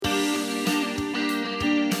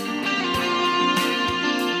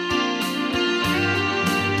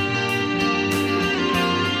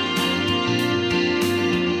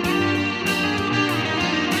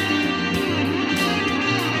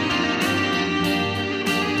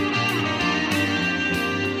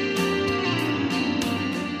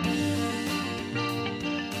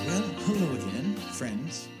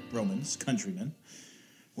friends, countrymen,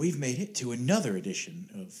 we've made it to another edition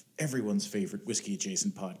of everyone's favorite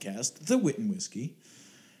whiskey-adjacent podcast, The Wit and Whiskey.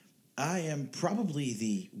 I am probably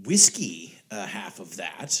the whiskey half of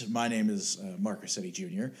that. My name is Mark Rossetti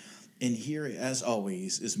Jr., and here, as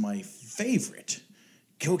always, is my favorite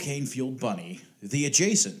cocaine-fueled bunny, the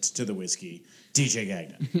adjacent to the whiskey, DJ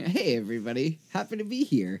Gagnon. Hey, everybody. Happy to be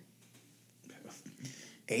here.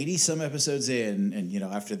 80-some episodes in, and,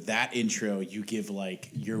 after that intro, you give,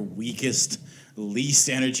 your weakest, least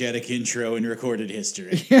energetic intro in recorded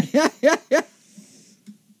history.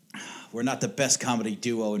 We're not the best comedy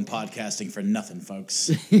duo in podcasting for nothing, folks.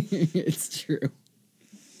 It's true.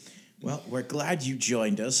 Well, we're glad you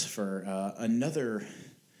joined us for another,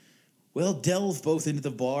 delve both into the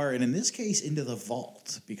bar and, in this case, into the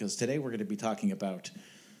vault, because today we're going to be talking about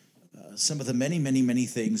some of the many, many, many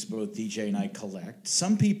things both DJ and I collect.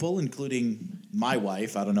 Some people, including my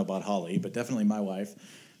wife, I don't know about Holly, but definitely my wife,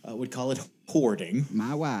 would call it hoarding.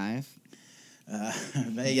 My wife.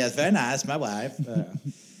 Yes, very nice, my wife.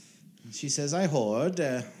 She says I hoard.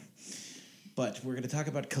 But we're going to talk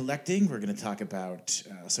about collecting. We're going to talk about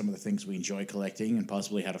some of the things we enjoy collecting and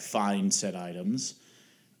possibly how to find said items.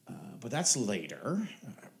 But that's later.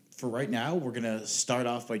 For right now, we're going to start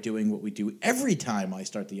off by doing what we do every time I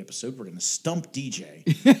start the episode. We're going to stump DJ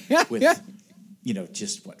with,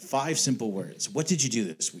 just 5 simple words. What did you do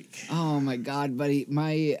this week? Oh, my God, buddy.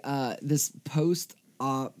 My, this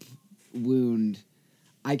post-op wound,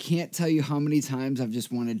 I can't tell you how many times I've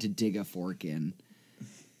just wanted to dig a fork in.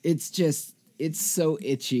 It's so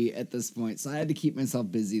itchy at this point. So I had to keep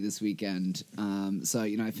myself busy this weekend.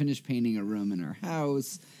 I finished painting a room in our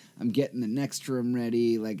house. I'm getting the next room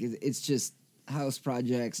ready. It's just house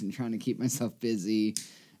projects and trying to keep myself busy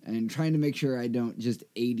and trying to make sure I don't just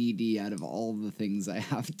ADD out of all the things I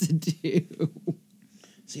have to do.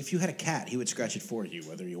 See, if you had a cat, he would scratch it for you,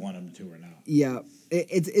 whether you want him to or not. Yeah,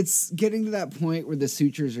 it's getting to that point where the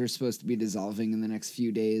sutures are supposed to be dissolving in the next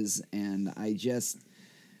few days, and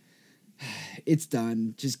it's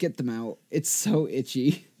done. Just get them out. It's so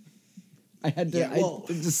itchy. I had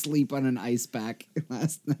to sleep on an ice pack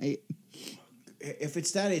last night. If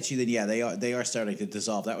it's that itchy, then they are starting to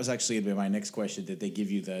dissolve. That was actually going to be my next question. Did they give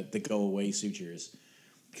you the go-away sutures?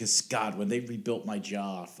 Because, God, when they rebuilt my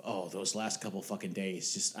jaw, those last couple fucking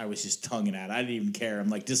days, I was just tonguing out. I didn't even care. I'm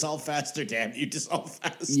like, dissolve faster, damn you, dissolve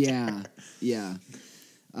faster. Yeah.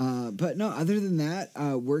 But no, other than that,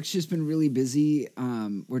 work's just been really busy.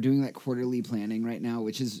 We're doing quarterly planning right now,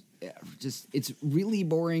 which is it's really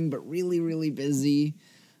boring, but really, really busy.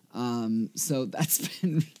 So that's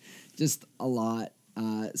been just a lot.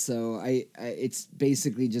 So it's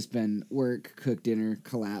basically just been work, cook dinner,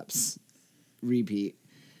 collapse, repeat.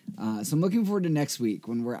 So I'm looking forward to next week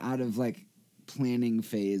when we're out of planning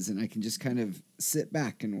phase and I can just kind of sit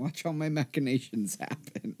back and watch all my machinations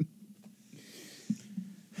happen.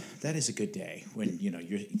 That is a good day when,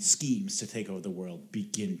 your schemes to take over the world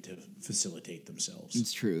begin to facilitate themselves.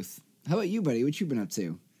 It's truth. How about you, buddy? What you been up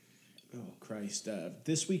to? Oh, Christ.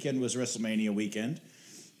 This weekend was WrestleMania weekend.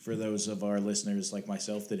 For those of our listeners like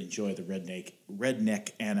myself that enjoy the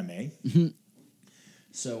redneck anime. Mm-hmm.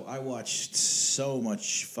 So I watched so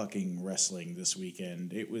much fucking wrestling this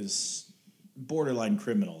weekend. It was borderline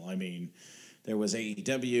criminal. I mean, there was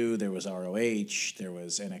AEW, there was ROH, there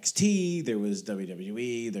was NXT, there was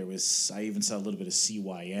WWE, I even saw a little bit of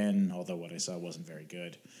CYN, although what I saw wasn't very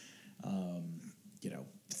good.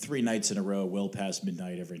 3 nights in a row, well past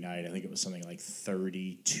midnight every night. I think it was something like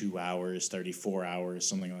 32 hours, 34 hours,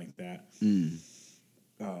 something like that.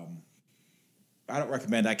 I don't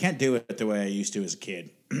recommend it. I can't do it the way I used to as a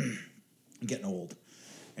kid. I'm getting old,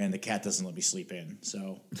 and the cat doesn't let me sleep in.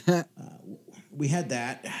 So we had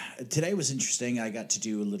that. Today was interesting. I got to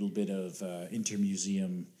do a little bit of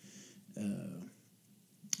intermuseum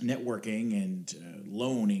networking and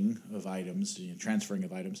loaning of items, transferring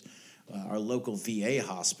of items. Our local VA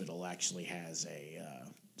hospital actually has a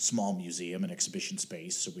small museum and exhibition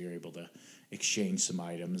space, so we were able to exchange some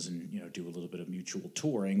items and do a little bit of mutual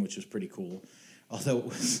touring, which was pretty cool. Although it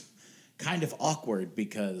was kind of awkward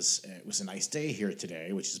because it was a nice day here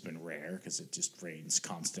today, which has been rare because it just rains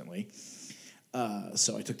constantly.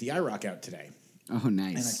 So I took the IROC out today. Oh,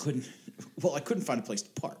 nice. And I couldn't find a place to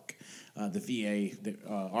park. Our VA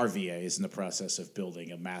is in the process of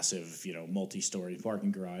building a massive, multi-story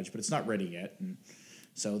parking garage, but it's not ready yet. And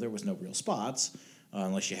so there was no real spots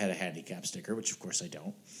unless you had a handicap sticker, which of course I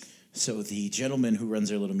don't. So the gentleman who runs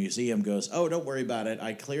their little museum goes, "Oh, don't worry about it.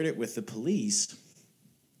 I cleared it with the police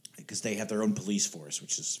because they have their own police force,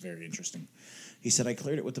 which is very interesting." He said, "I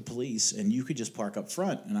cleared it with the police and you could just park up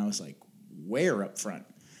front." And I was like, "Where up front?"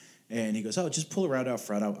 And he goes, "Oh, just pull around out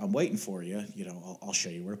front. I'm waiting for you. You know, I'll show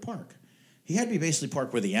you where to park." He had me basically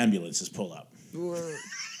park where the ambulances pull up.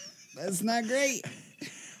 That's not great.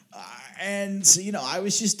 And so, you know, I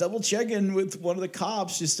was just double checking with one of the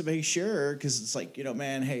cops just to make sure, because it's like, you know,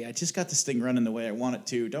 man, hey, I just got this thing running the way I want it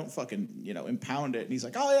to. Don't fucking, you know, impound it. And he's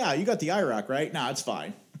like, "Oh yeah, you got the IROC, right? No, it's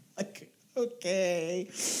fine." Like, okay.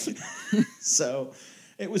 So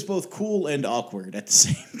it was both cool and awkward at the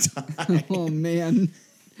same time. Oh man,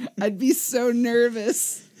 I'd be so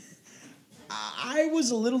nervous. I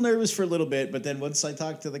was a little nervous for a little bit, but then once I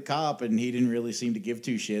talked to the cop and he didn't really seem to give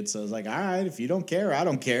two shits, I was like, all right, if you don't care, I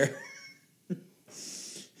don't care.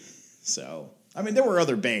 So, I mean, there were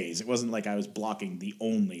other bays. It wasn't like I was blocking the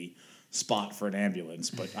only spot for an ambulance,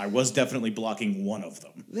 but I was definitely blocking one of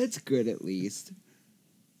them. That's good, at least.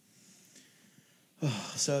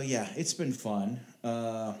 So, yeah, it's been fun.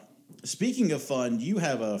 Speaking of fun, you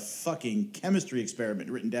have a fucking chemistry experiment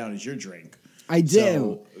written down as your drink. I do.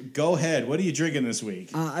 So, go ahead. What are you drinking this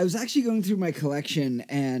week? I was actually going through my collection,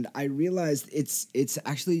 and I realized it's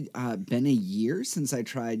actually been a year since I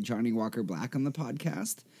tried Johnnie Walker Black on the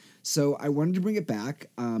podcast. So I wanted to bring it back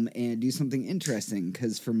and do something interesting,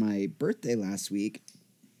 because for my birthday last week,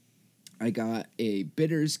 I got a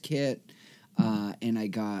bitters kit, and I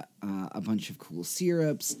got a bunch of cool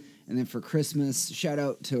syrups. And then for Christmas, shout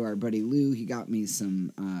out to our buddy Lou, he got me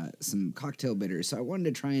some cocktail bitters. So I wanted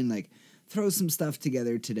to try and like throw some stuff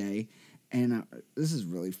together today. And this is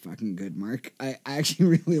really fucking good, Mark. I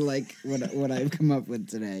actually really like what I've come up with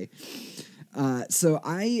today. So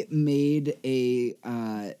I made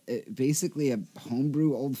basically a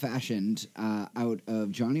homebrew old fashioned out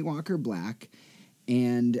of Johnnie Walker Black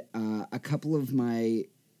and a couple of my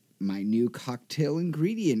new cocktail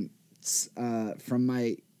ingredients from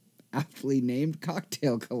my aptly named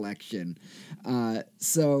cocktail collection.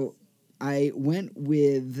 So I went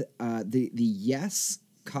with the Yes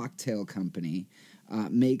Cocktail Company.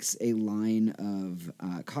 Makes a line of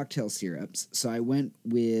cocktail syrups. So I went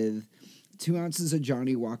with 2 ounces of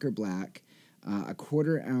Johnnie Walker Black, a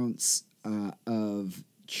 1/4 ounce of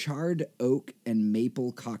charred oak and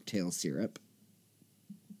maple cocktail syrup,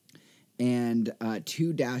 and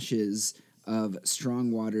 2 dashes of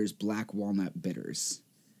Strong Waters Black Walnut Bitters.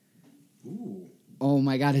 Ooh. Oh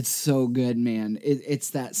my God, it's so good, man.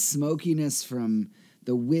 It's that smokiness from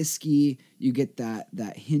the whiskey. You get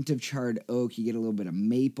that hint of charred oak. You get a little bit of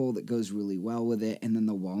maple that goes really well with it. And then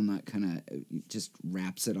the walnut kind of just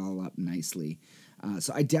wraps it all up nicely.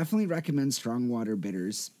 So I definitely recommend Strong Water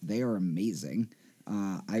Bitters. They are amazing.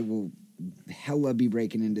 I will hella be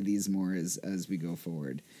breaking into these more as we go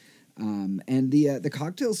forward. And the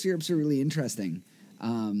cocktail syrups are really interesting.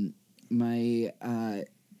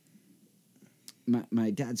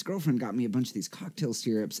 My dad's girlfriend got me a bunch of these cocktail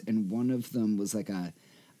syrups, and one of them was like a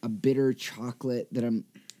bitter chocolate that I'm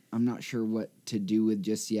not sure what to do with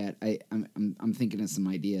just yet. I'm thinking of some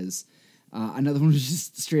ideas. Another one was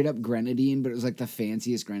just straight up grenadine, but it was like the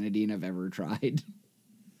fanciest grenadine I've ever tried.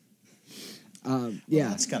 Yeah,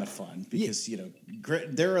 that's kind of fun because you know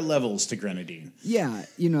there are levels to grenadine. Yeah,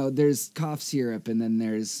 you know, there's cough syrup, and then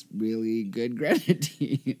there's really good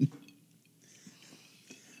grenadine.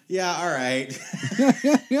 Yeah, all right.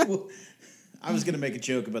 Well, I was going to make a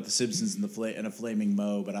joke about The Simpsons and a flaming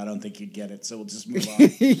Moe, but I don't think you'd get it, so we'll just move on.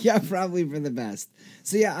 Yeah, probably for the best.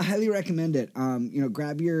 So yeah, I highly recommend it. You know,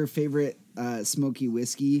 grab your favorite smoky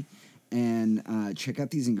whiskey and check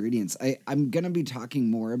out these ingredients. I'm going to be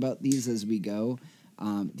talking more about these as we go.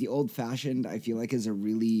 The Old Fashioned, I feel like, is a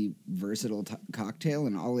really versatile cocktail,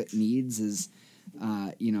 and all it needs is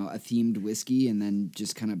you know, a themed whiskey, and then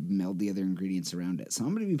just kind of meld the other ingredients around it. So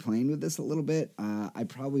I'm going to be playing with this a little bit. I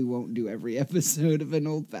probably won't do every episode of an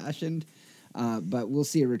Old Fashioned, but we'll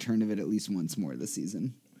see a return of it at least once more this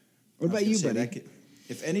season. What about you, buddy?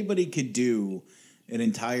 If anybody could do an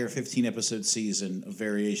entire 15-episode season of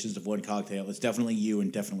variations of one cocktail, it's definitely you,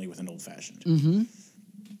 and definitely with an Old Fashioned. Mm-hmm.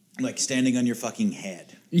 Like standing on your fucking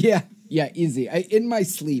head. Yeah, easy. In my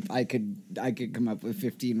sleep, I could come up with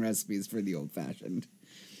 15 recipes for the Old Fashioned.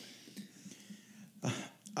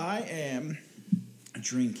 I am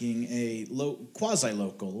drinking a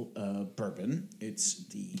quasi-local bourbon. It's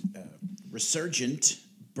the Resurgent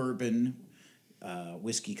Bourbon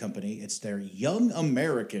Whiskey Company. It's their Young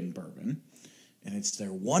American bourbon, and it's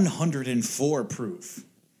their 104 proof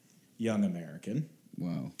Young American.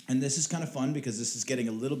 Wow. And this is kind of fun because this is getting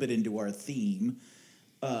a little bit into our theme.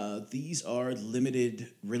 These are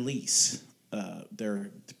limited release.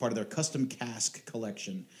 They're part of their custom cask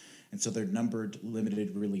collection, and so they're numbered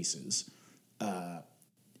limited releases.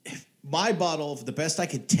 My bottle, the best I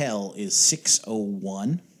could tell, is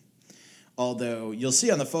 601. Although you'll see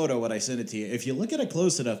on the photo when I send it to you, if you look at it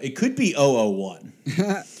close enough, it could be 001.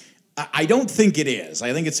 I don't think it is.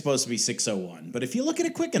 I think it's supposed to be 601. But if you look at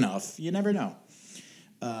it quick enough, you never know.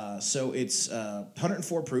 So it's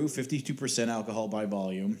 104 proof, 52% alcohol by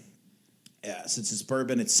volume. Since it's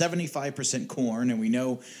bourbon, it's 75% corn, and we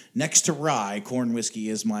know next to rye, corn whiskey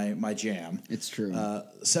is my jam. It's true.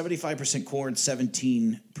 75% corn,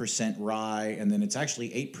 17% rye, and then it's actually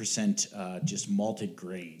 8% just malted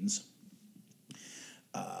grains.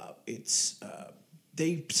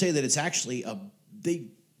 They say that it's actually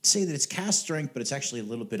it's cask strength, but it's actually a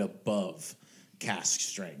little bit above cask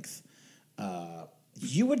strength.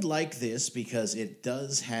 You would like this because it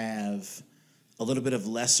does have a little bit of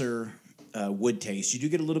lesser wood taste. You do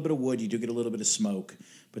get a little bit of wood, you do get a little bit of smoke,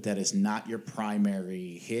 but that is not your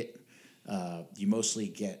primary hit. You mostly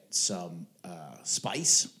get some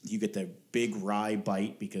spice. You get the big rye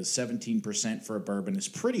bite because 17% for a bourbon is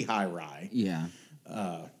pretty high rye. Yeah.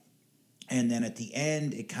 And then at the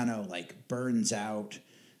end, it kind of like burns out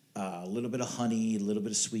a little bit of honey, a little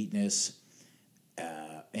bit of sweetness.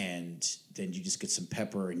 And then you just get some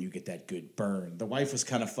pepper and you get that good burn. The wife was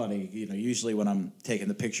kind of funny. Usually when I'm taking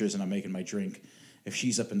the pictures and I'm making my drink, if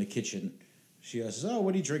she's up in the kitchen, she asks, "Oh,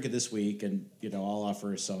 what are you drinking this week?" And, I'll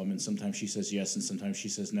offer her some. And sometimes she says yes and sometimes she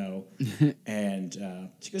says no. And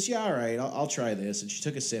she goes, "Yeah, all right, I'll try this." And she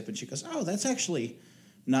took a sip and she goes, "Oh, that's actually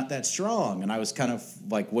not that strong." And I was kind of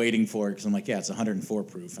like waiting for it because I'm like, yeah, it's 104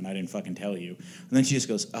 proof. And I didn't fucking tell you. And then she just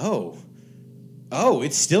goes, Oh,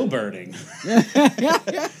 it's still burning.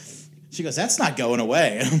 She goes, "That's not going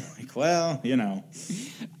away." And I'm like, well,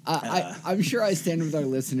 I'm sure I stand with our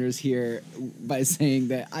listeners here by saying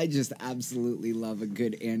that I just absolutely love a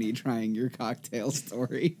good Annie trying your cocktail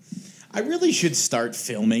story. I really should start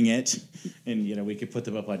filming it, and we could put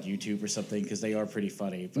them up on YouTube or something because they are pretty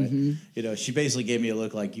funny. But she basically gave me a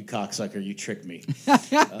look like, "You cocksucker, you tricked me."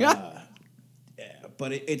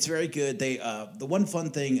 But it's very good. They the one fun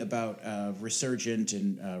thing about Resurgent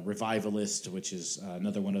and Revivalist, which is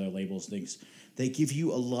another one of their labels, things, they give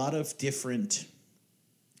you a lot of different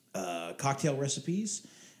cocktail recipes,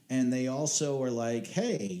 and they also are like,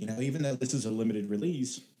 hey, even though this is a limited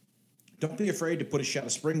release, don't be afraid to put a shot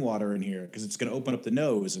of spring water in here because it's going to open up the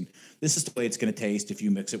nose, and this is the way it's going to taste if you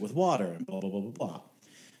mix it with water, and blah, blah, blah, blah,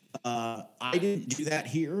 blah. I didn't do that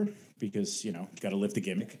here because, you got to live the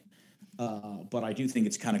gimmick. But I do think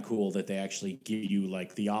it's kind of cool that they actually give you,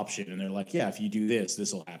 like, the option, and they're like, yeah, if you do this,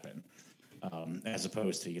 this will happen. As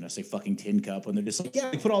opposed to, say, fucking Tin Cup, when they're just like,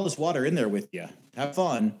 yeah, we put all this water in there with you. Have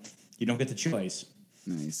fun. You don't get the choice.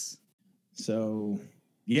 Nice. So,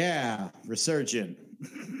 yeah, Resurgent.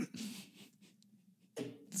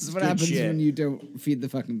 This is what happens when you don't feed the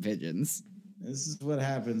fucking pigeons. This is what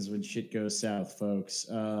happens when shit goes south, folks.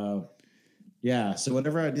 Yeah, so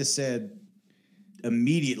whatever I just said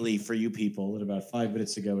immediately for you people at about 5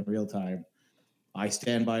 minutes ago in real time, I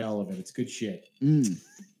stand by all of it. It's good shit.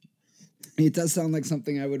 It does sound like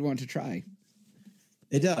something I would want to try.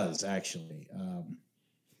 It does, actually.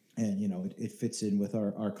 And, it fits in with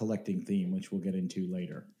our collecting theme, which we'll get into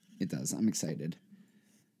later. It does. I'm excited.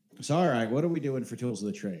 So, all right, what are we doing for Tools of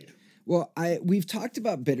the Trade? Well, we've talked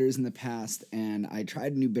about bitters in the past, and I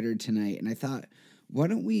tried a new bitter tonight, and I thought, why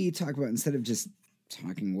don't we talk about, instead of just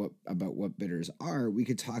talking about what bitters are, we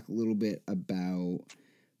could talk a little bit about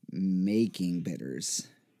making bitters.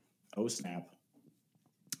 Oh, snap.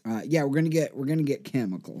 Yeah, we're gonna get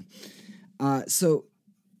chemical. So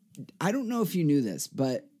I don't know if you knew this,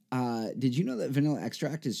 but did you know that vanilla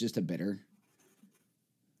extract is just a bitter?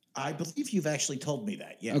 I believe you've actually told me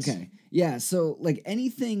that, yes. Okay. Yeah, so like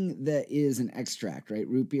anything that is an extract, right?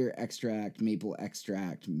 Root beer extract, maple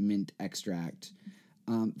extract, mint extract,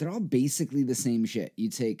 they're all basically the same shit. You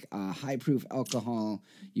take high proof alcohol,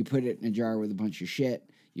 you put it in a jar with a bunch of shit,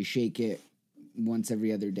 you shake it once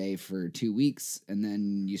every other day for 2 weeks, and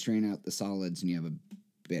then you strain out the solids and you have a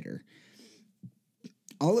bitter.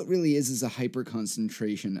 All it really is a hyper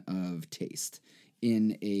concentration of taste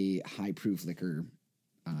in a high proof liquor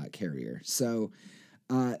carrier. So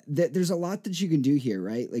there's a lot that you can do here,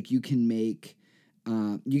 right? Like you can make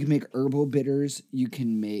herbal bitters, you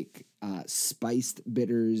can make spiced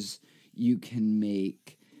bitters, you can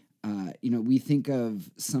make we think of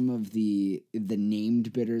some of the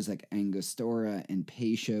named bitters like Angostura and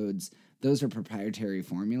Peychaud's. Those are proprietary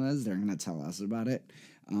formulas. They're going to tell us about it.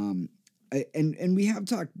 And we have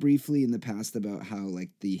talked briefly in the past about how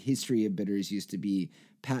like the history of bitters used to be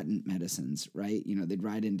patent medicines, right? They'd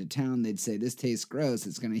ride into town, they'd say, this tastes gross,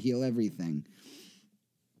 it's going to heal everything.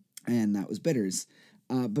 And that was bitters.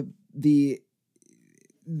 But the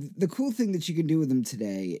cool thing that you can do with them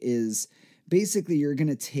today is basically you're going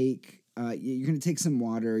to take you're going to take some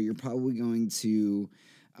water. You're probably going to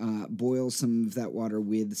boil some of that water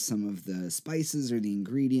with some of the spices or the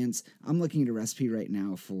ingredients. I'm looking at a recipe right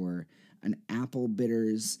now for an apple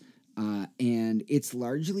bitters, and it's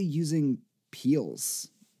largely using peels,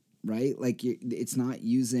 right? Like it's not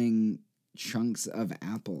using chunks of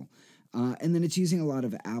apple. And then it's using a lot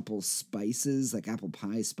of apple spices, like apple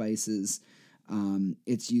pie spices.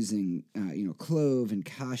 It's using, clove and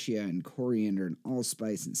cassia and coriander and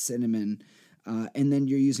allspice and cinnamon. And then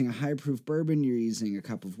you're using a high proof bourbon. You're using a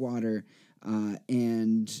cup of water.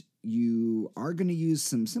 And you are going to use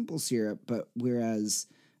some simple syrup. But whereas,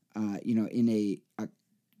 in a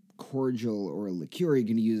cordial or a liqueur, you're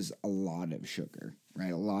going to use a lot of sugar,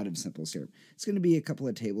 right? A lot of simple syrup. It's going to be a couple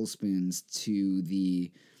of tablespoons to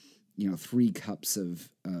the 3 cups of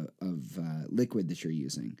liquid that you're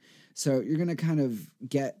using. So you're going to kind of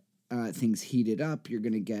get things heated up. You're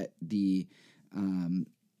going to get the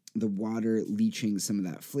water leaching some of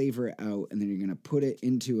that flavor out, and then you're going to put it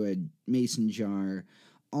into a mason jar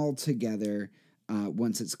all together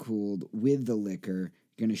once it's cooled with the liquor.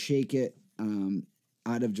 You're going to shake it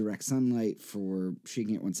out of direct sunlight for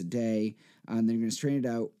shaking it once a day, and then you're going to strain it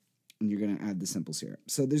out, and you're going to add the simple syrup.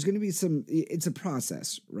 So there's going to be it's a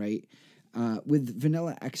process, right? With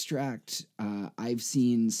vanilla extract, I've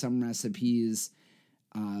seen some recipes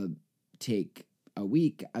take a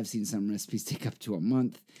week. I've seen some recipes take up to a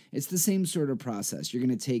month. It's the same sort of process. You're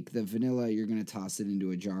going to take the vanilla, you're going to toss it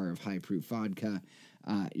into a jar of high-proof vodka,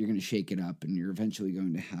 you're going to shake it up, and you're eventually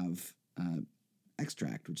going to have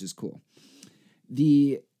extract, which is cool.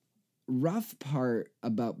 The rough part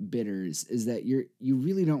about bitters is that you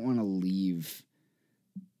really don't want to leave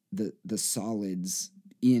the solids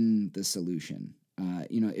in the solution.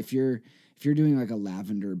 If you're doing like a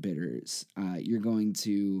lavender bitters, you're going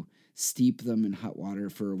to steep them in hot water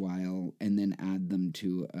for a while and then add them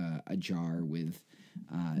to a jar with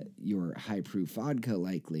your high proof vodka,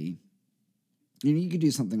 likely. You could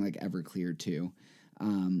do something like Everclear too.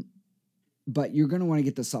 But you're going to want to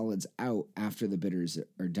get the solids out after the bitters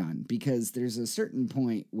are done, because there's a certain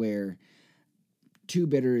point where too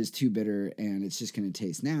bitter is too bitter and it's just going to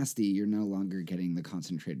taste nasty. You're no longer getting the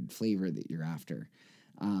concentrated flavor that you're after.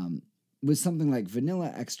 With something like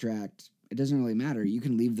vanilla extract, it doesn't really matter. You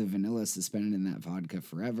can leave the vanilla suspended in that vodka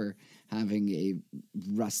forever, having a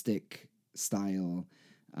rustic style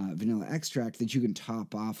vanilla extract that you can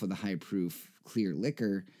top off with a high proof clear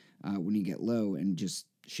liquor when you get low, and just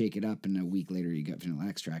shake it up, and a week later you get vanilla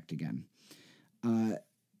extract again. I'm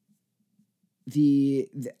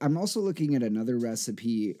also looking at another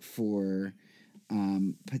recipe for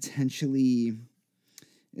potentially,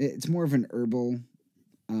 it's more of an herbal,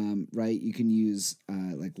 right? You can use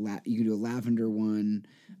you can do a lavender one.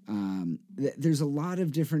 There's a lot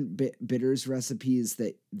of different bitters recipes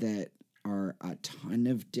that are a ton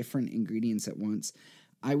of different ingredients at once.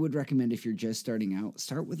 I would recommend, if you're just starting out,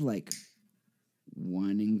 start with like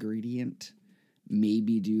one ingredient.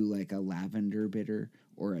 Maybe do like a lavender bitter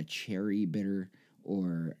or a cherry bitter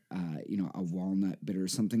or a walnut bitter,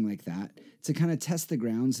 something like that, to kind of test the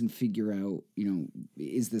grounds and figure out,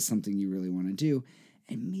 is this something you really want to do?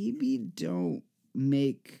 And maybe don't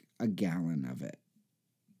make a gallon of it.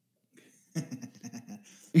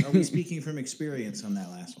 Are we speaking from experience on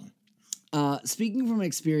that last one? Speaking from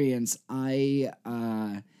experience, I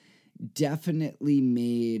definitely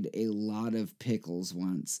made a lot of pickles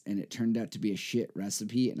once, and it turned out to be a shit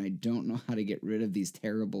recipe, and I don't know how to get rid of these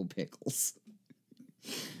terrible pickles.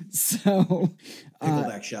 So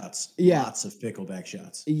pickleback shots. Yeah. Lots of pickleback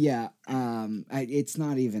shots. Yeah. It's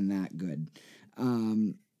not even that good.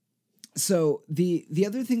 So the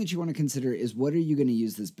other thing that you want to consider is, what are you going to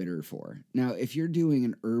use this bitter for? Now, if you're doing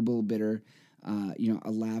an herbal bitter, a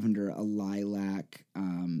lavender, a lilac,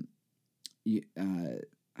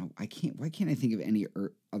 why can't I think of any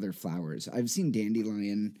other flowers? I've seen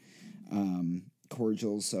dandelion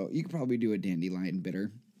cordials, so you could probably do a dandelion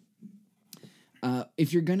bitter.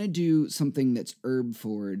 If you're going to do something that's herb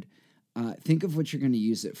forward, think of what you're going to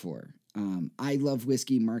use it for. I love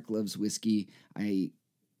whiskey. Mark loves whiskey. I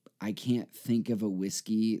can't think of a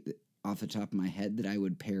whiskey off the top of my head that I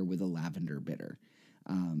would pair with a lavender bitter.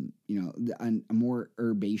 A more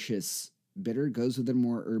herbaceous bitter goes with a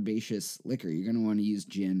more herbaceous liquor. You're going to want to use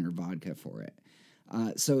gin or vodka for it.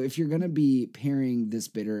 So if you're going to be pairing this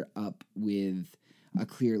bitter up with a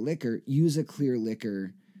clear liquor, use a clear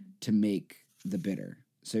liquor to make the bitter.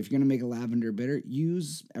 So if you're going to make a lavender bitter,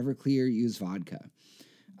 use Everclear, use vodka.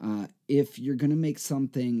 If you're going to make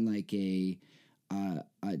something like a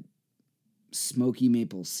smoky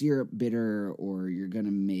maple syrup bitter, or you're going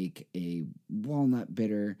to make a walnut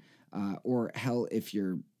bitter, Or hell, if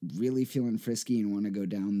you're really feeling frisky and want to go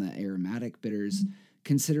down the aromatic bitters,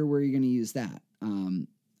 consider where you're going to use that.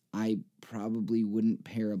 I probably wouldn't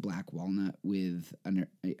pair a black walnut with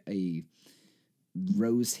a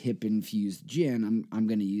rose hip infused gin. I'm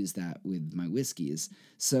going to use that with my whiskeys.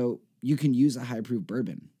 So you can use a high proof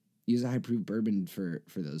bourbon. Use a high proof bourbon for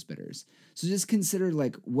those bitters. So just consider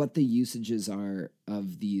like what the usages are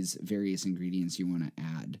of these various ingredients you want to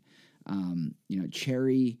add.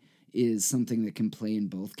 Cherry is something that can play in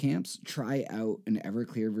both camps. Try out an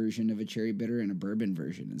Everclear version of a cherry bitter and a bourbon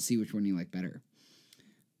version and see which one you like better.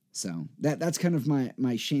 So that's kind of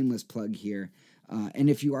my shameless plug here. And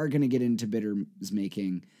if you are going to get into bitters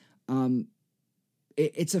making,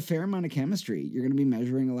 it's a fair amount of chemistry. You're going to be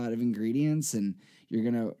measuring a lot of ingredients and you're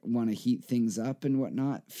going to want to heat things up and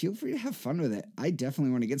whatnot. Feel free to have fun with it. I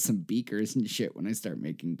definitely want to get some beakers and shit when I start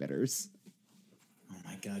making bitters. Oh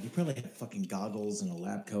my God, you probably have fucking goggles and a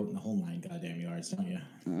lab coat and the whole 9 goddamn yards, don't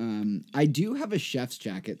you? I do have a chef's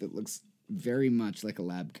jacket that looks very much like a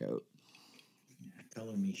lab coat.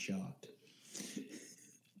 Color me shocked.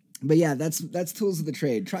 But yeah, that's tools of the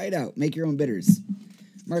trade. Try it out. Make your own bitters.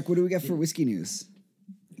 Mark, what do we got for whiskey news?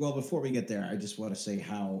 Well, before we get there, I just want to say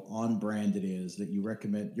how on brand it is that you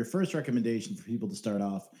recommend your first recommendation for people to start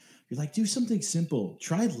off. You're like, do something simple.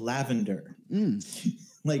 Try lavender.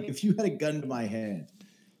 Like, if you had a gun to my head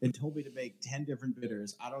and told me to make 10 different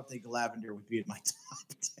bitters, I don't think lavender would be in my top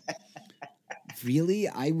 10. Really?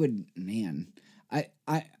 I would, man.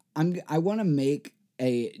 I want to make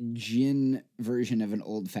a gin version of an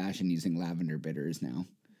old fashioned using lavender bitters now.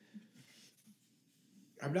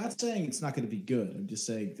 I'm not saying it's not going to be good. I'm just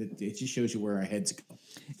saying that it just shows you where our heads go.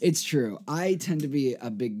 It's true. I tend to be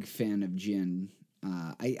a big fan of gin.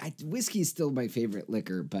 Whiskey is still my favorite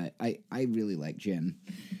liquor, but I really like gin.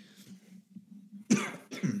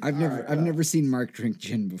 I've never seen Mark drink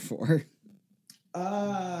gin before.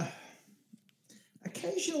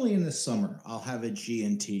 Occasionally in the summer, I'll have a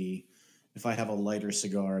G&T if I have a lighter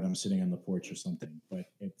cigar and I'm sitting on the porch or something. But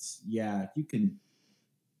it's you can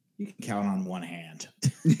count on one hand.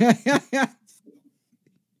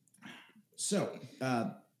 So,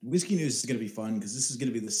 whiskey news is going to be fun because this is going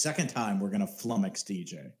to be the second time we're going to flummox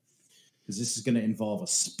DJ because this is going to involve a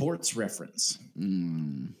sports reference.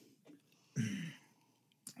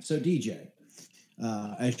 So, DJ,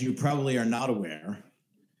 as you probably are not aware,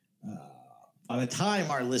 by the time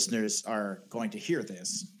our listeners are going to hear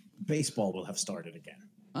this, baseball will have started again.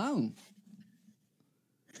 Oh.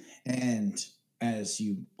 And as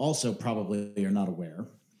you also probably are not aware,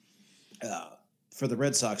 for the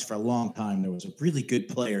Red Sox for a long time, there was a really good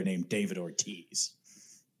player named David Ortiz.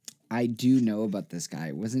 I do know about this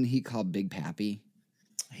guy. Wasn't he called Big Pappy?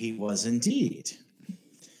 He was indeed.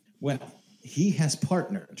 Well, he has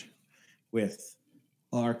partnered with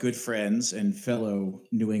our good friends and fellow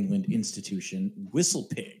New England institution, Whistle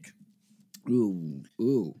Pig. Ooh.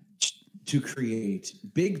 To create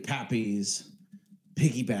Big Pappy's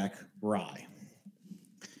Piggyback Rye.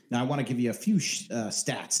 Now, I want to give you a few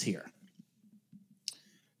stats here.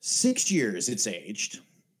 6 years it's aged.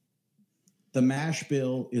 The mash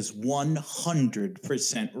bill is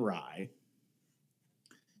 100% rye.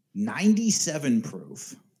 97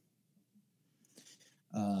 proof.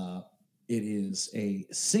 It is a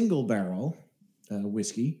single barrel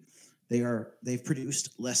whiskey. They've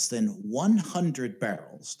produced less than 100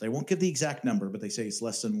 barrels. They won't give the exact number, but they say it's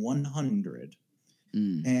less than 100.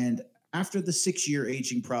 And after the 6-year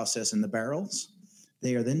aging process in the barrels,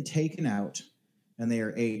 they are then taken out and they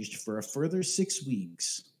are aged for a further 6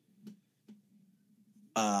 weeks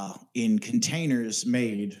in containers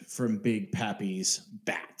made from Big Pappy's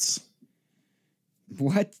bats.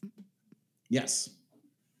 What? Yes.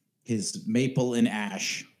 His maple and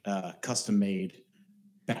ash custom-made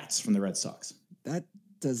bats from the Red Sox. That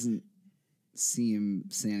doesn't seem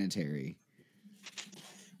sanitary.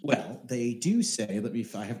 Well, they do say,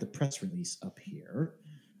 I have the press release up here.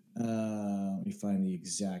 Let me find the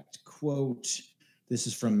exact quote. This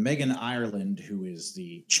is from Megan Ireland, who is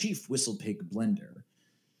the chief Whistle Pig blender.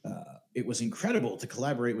 It was incredible to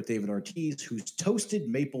collaborate with David Ortiz, whose toasted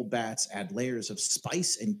maple bats add layers of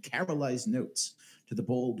spice and caramelized notes to the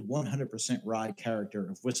bold 100% rye character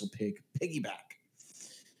of Whistle Pig Piggyback.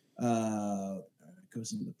 It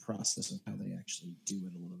goes into the process of how they actually do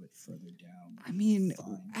it a little bit further down. I mean,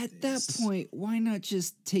 that point, why not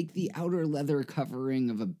just take the outer leather covering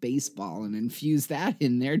of a baseball and infuse that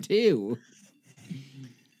in there too?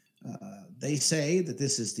 They say that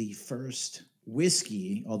this is the first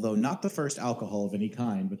whiskey, although not the first alcohol of any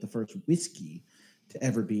kind, but the first whiskey to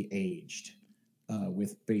ever be aged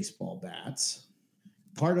with baseball bats.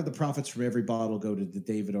 part of the profits from every bottle go to the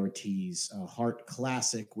David Ortiz Heart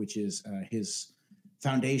Classic, which is his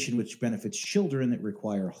foundation, which benefits children that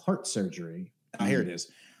require heart surgery. Here it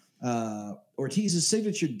is. Ortiz's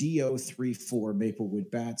signature DO34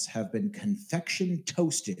 Maplewood bats have been confection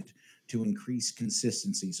toasted to increase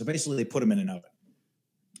consistency. So basically, they put them in an oven.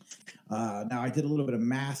 Now, I did a little bit of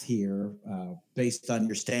math here based on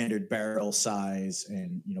your standard barrel size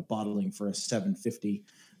and bottling for a 750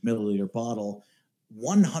 milliliter bottle.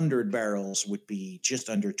 100 barrels would be just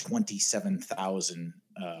under 27,000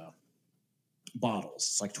 bottles.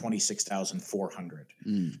 It's like 26,400.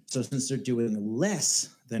 So since they're doing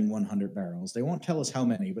less than 100 barrels, they won't tell us how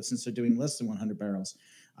many, but since they're doing less than 100 barrels,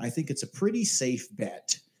 I think it's a pretty safe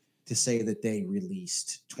bet to say that they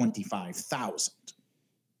released 25,000.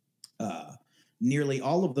 Nearly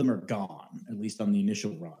all of them are gone, at least on the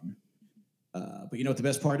initial run. But you know what the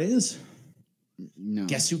best part is? No.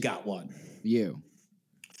 Guess who got one? You.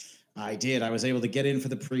 I did. I was able to get in for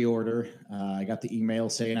the pre-order. I got the email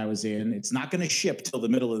saying I was in. It's not going to ship till the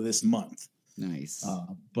middle of this month. Nice.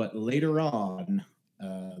 But later on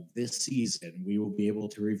this season, we will be able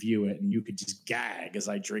to review it, and you could just gag as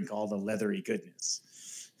I drink all the leathery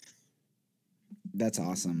goodness. That's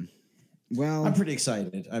awesome. Well, I'm pretty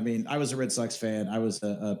excited. I mean, I was a Red Sox fan. I was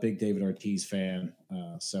a big David Ortiz fan.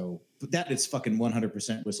 But that is fucking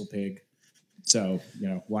 100% Whistle Pig. So,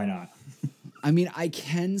 why not? I mean, I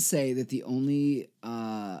can say that the only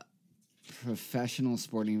professional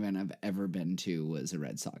sporting event I've ever been to was a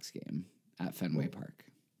Red Sox game at Fenway Park.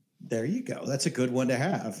 There you go. That's a good one to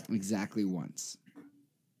have. Exactly once.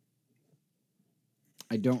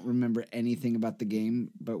 I don't remember anything about the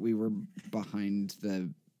game, but we were behind the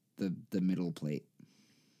middle plate.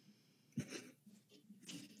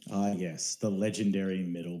 Yes, the legendary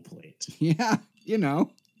middle plate. Yeah,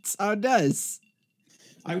 it's how it does.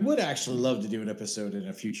 I would actually love to do an episode in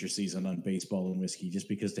a future season on baseball and whiskey, just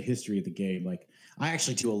because the history of the game. Like, I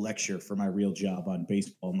actually do a lecture for my real job on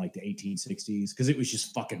baseball in like the 1860s because it was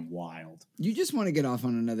just fucking wild. You just want to get off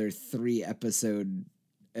on another 3-episode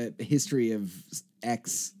history of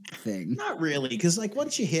X thing. Not really, because like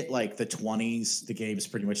once you hit like the 20s, the game's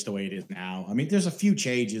pretty much the way it is now. I mean, there's a few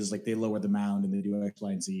changes, like they lower the mound and they do X,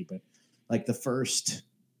 Y, and Z, but like the first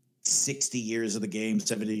 60 years of the game,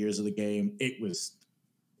 70 years of the game, it was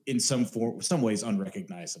in some ways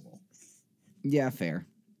unrecognizable. Yeah, fair.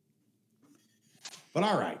 But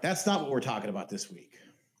all right, that's not what we're talking about this week.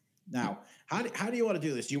 Now, how do you want to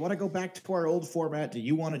do this? Do you want to go back to our old format? Do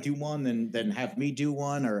you want to do one, then have me do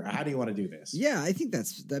one, or how do you want to do this? Yeah, I think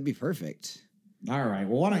that'd be perfect. All right.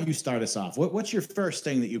 Well, why don't you start us off? What's your first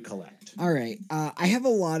thing that you collect? All right. I have a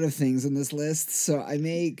lot of things on this list, so I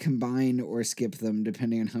may combine or skip them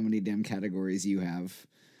depending on how many damn categories you have.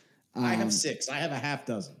 I have 6. I have a half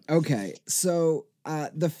dozen. Okay. So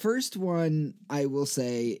the first one I will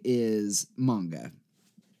say is manga.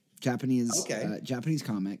 Japanese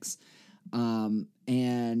comics.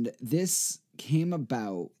 And this came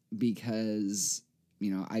about because,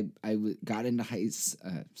 I got into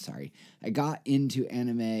I got into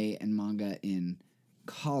anime and manga in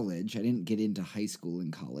college. I didn't get into high school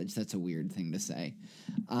in college. That's a weird thing to say.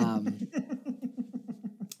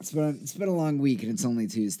 It's been a long week and it's only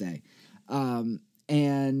Tuesday.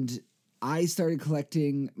 And I started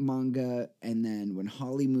collecting manga, and then when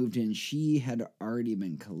Holly moved in, she had already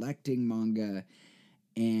been collecting manga,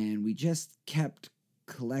 and we just kept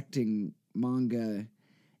collecting manga,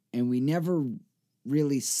 and we never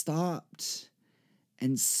really stopped.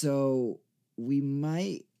 And so we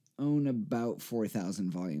might own about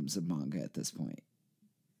 4,000 volumes of manga at this point.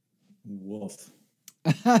 Woof.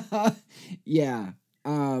 Yeah.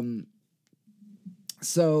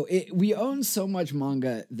 So we own so much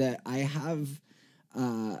manga that I have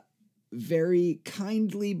very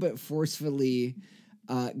kindly but forcefully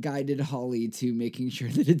guided Holly to making sure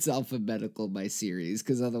that it's alphabetical by series,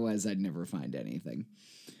 because otherwise I'd never find anything.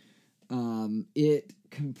 It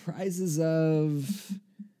comprises of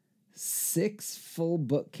 6 full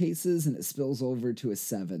bookcases, and it spills over to a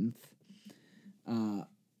 7th.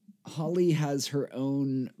 Holly has her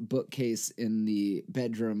own bookcase in the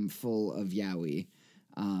bedroom full of yaoi.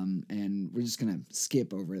 And we're just going to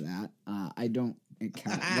skip over that. I don't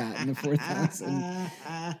count that in the 4,000.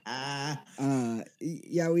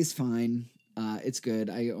 Yaoi's fine. It's good.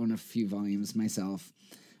 I own a few volumes myself.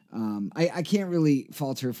 I can't really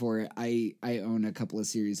fault her for it. I own a couple of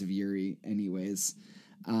series of Yuri anyways.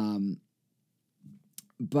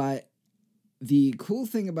 But the cool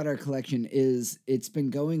thing about our collection is it's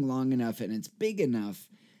been going long enough and it's big enough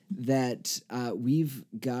that we've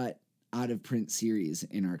got out-of-print series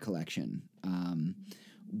in our collection.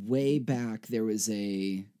 way back there was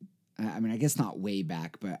I guess not way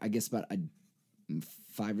back, but I guess about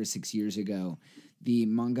 5 or 6 years ago, the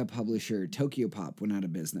manga publisher Tokyopop went out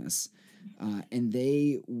of business, and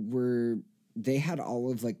they had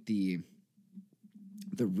all of like the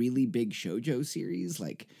really big shoujo series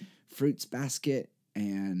like Fruits Basket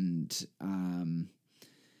and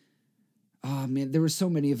oh man, there were so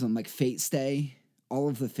many of them, like Fate Stay. All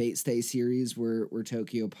of the Fate Stay series were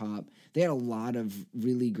Tokyopop. They had a lot of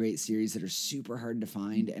really great series that are super hard to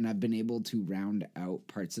find, and I've been able to round out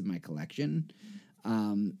parts of my collection.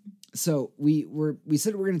 So we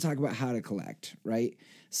said we're going to talk about how to collect, right?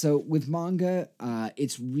 So with manga,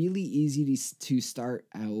 it's really easy to start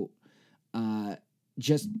out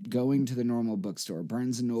just going to the normal bookstore.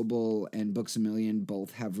 Barnes & Noble and Books A Million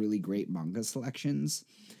both have really great manga selections.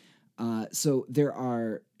 So there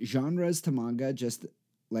are genres to manga, just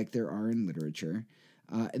like there are in literature.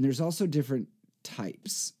 And there's also different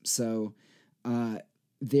types. So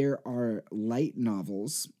there are light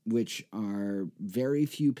novels, which are very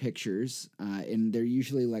few pictures, and they're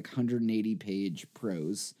usually like 180-page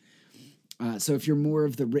prose. So if you're more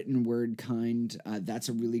of the written word kind, that's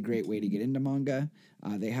a really great way to get into manga.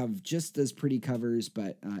 They have just as pretty covers,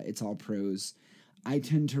 but it's all prose. I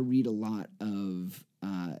tend to read a lot of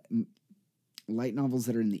light novels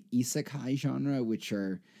that are in the isekai genre, which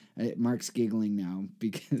are Mark's giggling now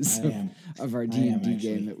because of our D&D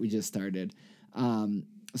game that we just started.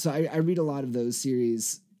 So I read a lot of those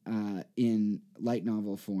series in light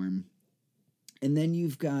novel form. And then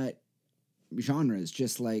you've got genres,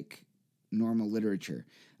 just like normal literature.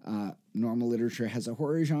 Normal literature has a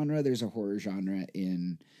horror genre. There's a horror genre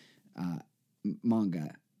in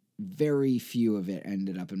manga. Very few of it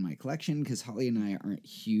ended up in my collection because Holly and I aren't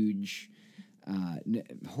huge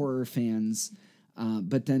horror fans.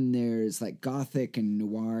 But then there's like gothic and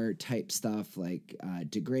noir type stuff like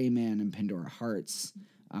De Grey Man and Pandora Hearts.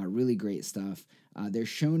 Really great stuff. There's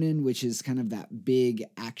shonen, which is kind of that big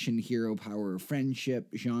action hero power of friendship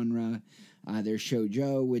genre. There's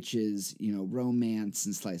shoujo, which is, romance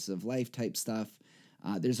and slice of life type stuff.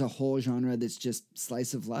 There's a whole genre that's just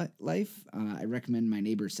slice of life. I recommend My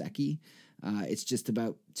Neighbor Seki. It's just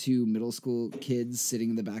about two middle school kids sitting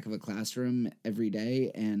in the back of a classroom every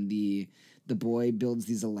day, and the boy builds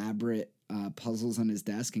these elaborate puzzles on his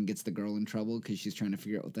desk and gets the girl in trouble because she's trying to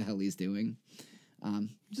figure out what the hell he's doing.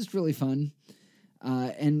 Just really fun.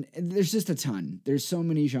 And there's just a ton. There's so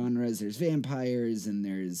many genres. There's vampires, and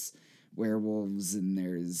there's werewolves, and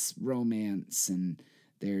there's romance, and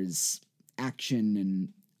there's action, and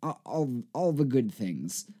all the good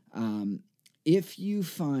things. If you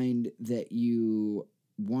find that you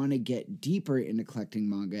want to get deeper into collecting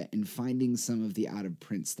manga and finding some of the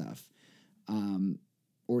out-of-print stuff,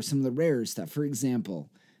 or some of the rarer stuff, for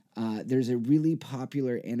example, there's a really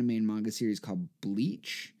popular anime and manga series called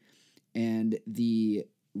Bleach, and the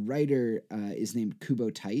writer is named Kubo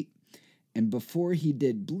Tite. And before he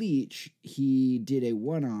did Bleach, he did a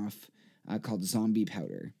one-off called Zombie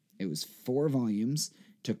Powder. It was 4 volumes.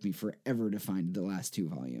 Took me forever to find the last 2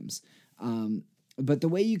 volumes. But the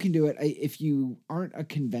way you can do it, if you aren't a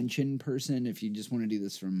convention person, if you just want to do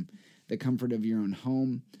this from the comfort of your own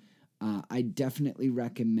home, I definitely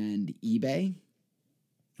recommend eBay.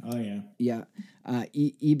 Oh, yeah. Yeah.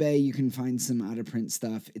 eBay, you can find some out-of-print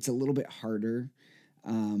stuff. It's a little bit harder.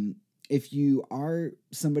 If you are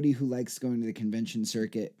somebody who likes going to the convention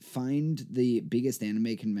circuit, find the biggest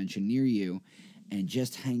anime convention near you and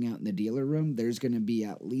just hang out in the dealer room. There's going to be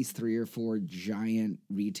at least 3 or 4 giant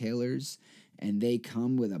retailers, and they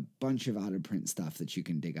come with a bunch of out-of-print stuff that you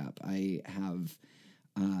can dig up. I have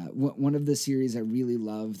one of the series I really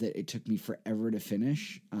love that it took me forever to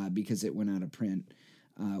finish because it went out of print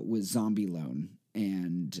was Zombie Loan.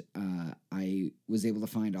 And I was able to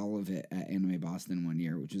find all of it at Anime Boston one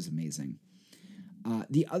year, which was amazing.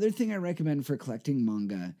 The other thing I recommend for collecting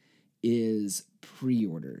manga is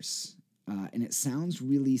pre-orders. And it sounds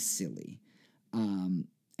really silly. And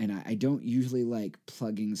I don't usually like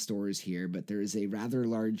plugging stores here, but there is a rather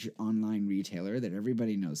large online retailer that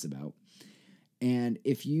everybody knows about. And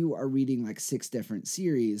if you are reading like 6 different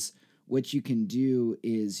series, what you can do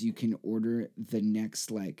is you can order the next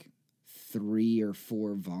like 3 or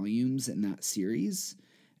 4 volumes in that series,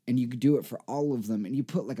 and you could do it for all of them, and you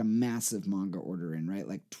put like a massive manga order in, right?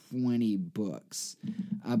 Like 20 books.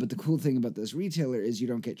 But the cool thing about this retailer is you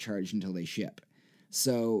don't get charged until they ship.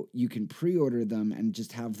 So you can pre-order them and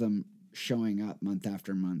just have them showing up month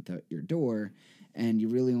after month at your door, and you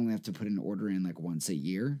really only have to put an order in like once a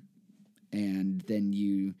year. And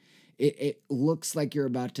then it looks like you're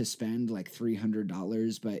about to spend like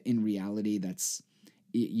 $300, but in reality, that's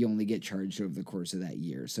you only get charged over the course of that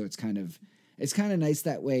year. So it's kind of nice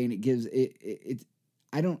that way, and it gives it.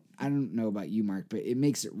 I don't know about you, Mark, but it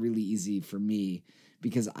makes it really easy for me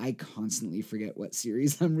because I constantly forget what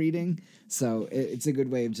series I'm reading. So it's a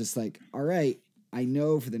good way of just like, all right, I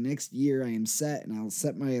know for the next year I am set, and I'll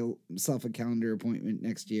set myself a calendar appointment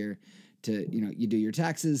next year to, you do your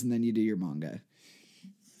taxes and then you do your manga.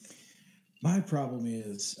 My problem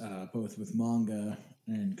is both with manga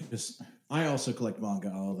and because I also collect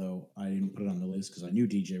manga, although I didn't put it on the list because I knew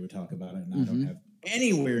DJ would talk about it, and I don't have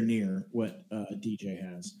anywhere near what DJ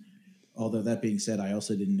has. Although that being said, I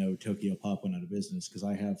also didn't know Tokyo Pop went out of business because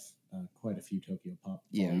I have quite a few Tokyo Pop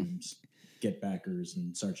volumes, Get Backers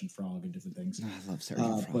and Sergeant Frog and different things. I love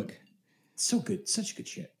Sergeant Frog. But so good, such good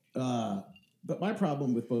shit. But my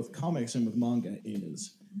problem with both comics and with manga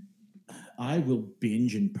is I will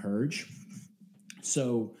binge and purge.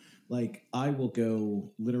 So, like, I will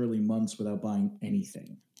go literally months without buying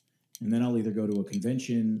anything. And then I'll either go to a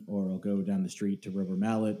convention or I'll go down the street to Rubber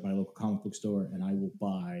Mallet, my local comic book store, and I will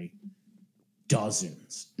buy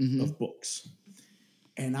dozens of books.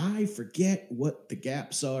 And I forget what the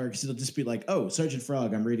gaps are because it'll just be like, oh, Sergeant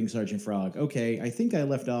Frog, I'm reading Sergeant Frog. Okay, I think I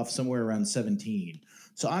left off somewhere around 17.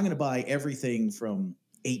 So I'm going to buy everything from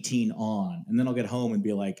 18 on. And then I'll get home and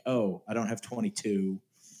be like, oh, I don't have 22.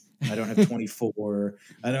 I don't have 24.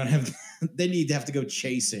 I don't have. Then you'd have to go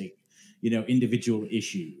chasing, individual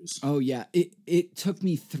issues. Oh yeah, it took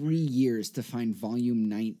me 3 years to find volume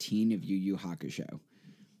 19 of Yu Yu Hakusho.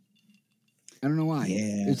 I don't know why.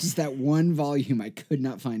 Yeah. It's just that one volume I could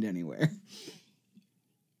not find anywhere.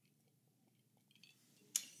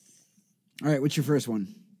 All right, what's your first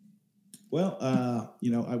one? Well,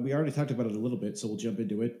 we already talked about it a little bit, so we'll jump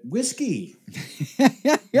into it. Whiskey.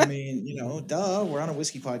 I mean, duh, we're on a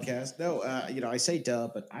whiskey podcast. No, I say duh,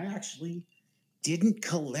 but I actually didn't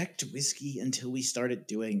collect whiskey until we started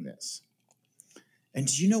doing this. And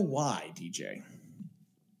do you know why, DJ?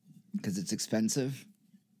 Because it's expensive?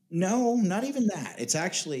 No, not even that. It's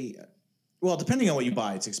actually, well, depending on what you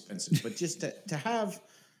buy, it's expensive. But just to have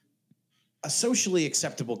a socially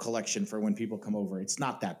acceptable collection for when people come over, it's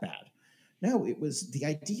not that bad. No, it was the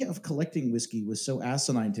idea of collecting whiskey was so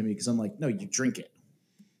asinine to me because I'm like, no, you drink it.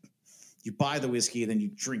 You buy the whiskey, then you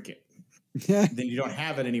drink it. Then you don't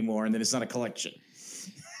have it anymore, and then it's not a collection.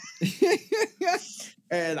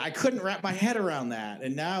 And I couldn't wrap my head around that.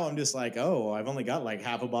 And now I'm just like, oh, I've only got like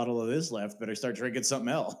half a bottle of this left. Better start drinking something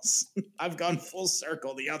else. I've gone full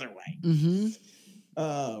circle the other way.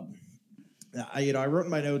 I wrote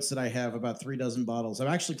in my notes that I have about 3 dozen bottles. I'm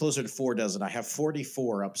actually closer to 4 dozen. I have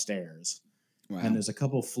 44 upstairs. Wow. And there's a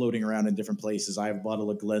couple floating around in different places. I have a bottle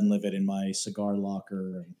of Glenlivet in my cigar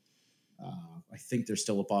locker. I think there's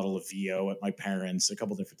still a bottle of VO at my parents', a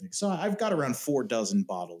couple different things. So I've got around 4 dozen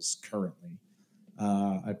bottles currently.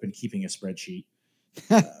 I've been keeping a spreadsheet.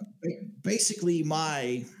 Basically,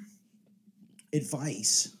 my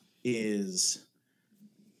advice is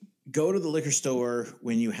go to the liquor store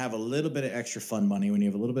when you have a little bit of extra fun money, when you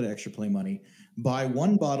have a little bit of extra play money, buy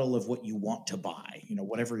 1 bottle of what you want to buy,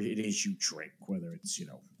 whatever it is you drink, whether it's,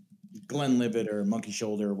 Glenlivet or Monkey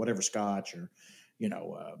Shoulder or whatever scotch or,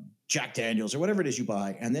 Jack Daniels or whatever it is you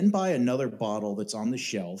buy, and then buy another bottle that's on the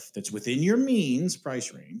shelf that's within your means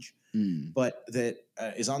price range, but that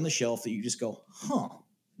is on the shelf that you just go,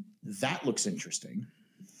 that looks interesting.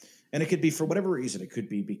 And it could be for whatever reason. It could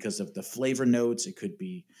be because of the flavor notes. It could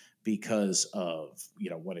be because of,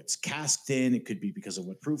 what it's casked in. It could be because of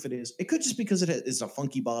what proof it is. It could just because it's a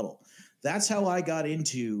funky bottle. That's how I got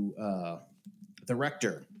into the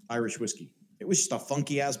Rector Irish whiskey. It was just a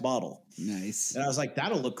funky-ass bottle. Nice. And I was like,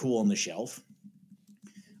 that'll look cool on the shelf.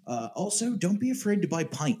 Also, don't be afraid to buy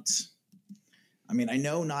pints. I mean, I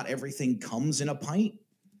know not everything comes in a pint,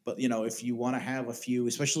 but, if you want to have a few,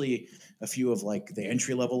 especially a few of, like, the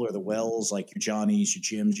entry level or the Wells, like your Johnnies, your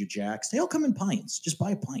Jims, your Jacks, they all come in pints. Just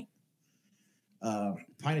buy a pint.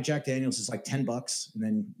 Pint of Jack Daniels is like $10, and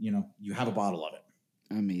then, you have a bottle of it.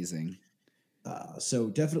 Amazing. So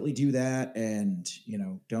definitely do that, and,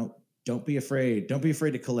 don't be afraid. Don't be afraid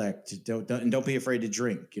to collect. Don't be afraid to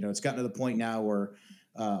drink. It's gotten to the point now where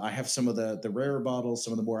I have some of the rarer bottles,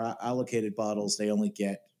 some of the more allocated bottles. They only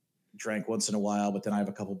get drank once in a while, but then I have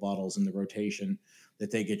a couple bottles in the rotation that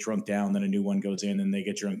they get drunk down, then a new one goes in, and they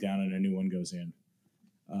get drunk down, and a new one goes in.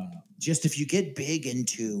 Just if you get big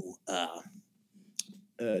into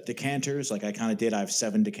decanters, like I kind of did, I have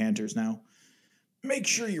 7 decanters now. Make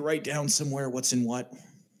sure you write down somewhere what's in what.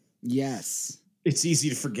 Yes. It's easy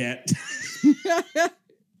to forget.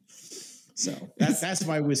 So that's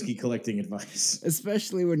my whiskey collecting advice.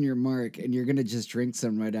 Especially when you're Mark and you're going to just drink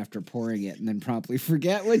some right after pouring it and then promptly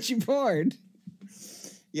forget what you poured.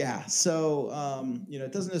 Yeah, so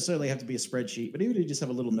it doesn't necessarily have to be a spreadsheet, but even if you just have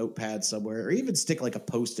a little notepad somewhere, or even stick like a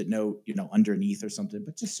post-it note, underneath or something.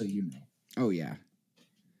 But just so you know. Oh yeah.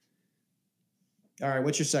 All right,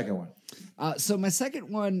 what's your second one? So my second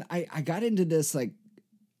one, I got into this like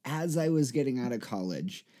as I was getting out of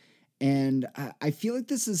college. And I feel like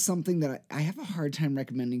this is something that I have a hard time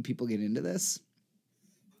recommending people get into this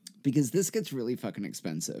because this gets really fucking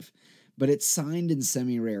expensive. But it's signed in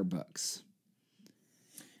semi-rare books.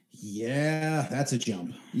 Yeah, that's a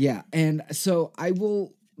jump. Yeah, and so I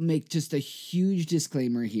will make just a huge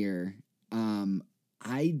disclaimer here.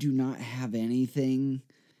 I do not have anything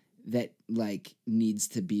that like needs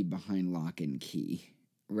to be behind lock and key,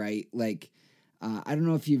 right? Like, I don't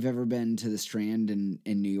know if you've ever been to the Strand in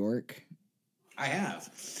New York. I have.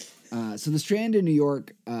 So the Strand in New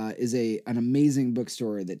York is an amazing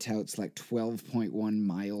bookstore that touts like 12.1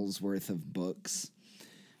 miles worth of books.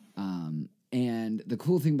 And the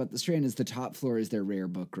cool thing about the Strand is the top floor is their rare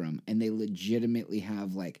book room, and they legitimately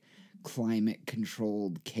have like climate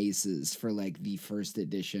controlled cases for like the first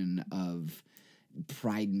edition of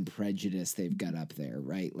Pride and Prejudice they've got up there,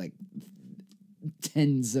 right? Like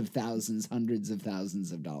tens of thousands, hundreds of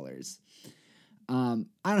thousands of dollars. I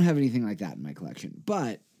don't have anything like that in my collection,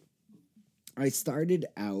 but I started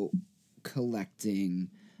out collecting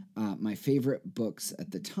my favorite books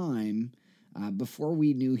at the time before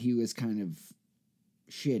we knew he was kind of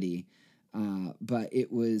shitty. But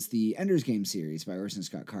it was the Ender's Game series by Orson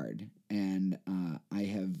Scott Card. And I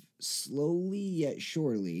have slowly yet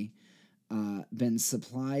surely been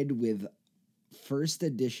supplied with first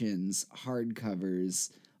editions, hardcovers,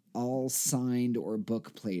 all signed or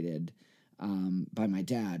book plated by my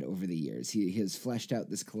dad over the years. He has fleshed out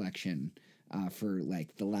this collection for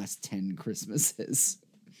like the last 10 Christmases.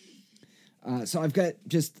 So I've got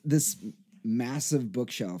just this massive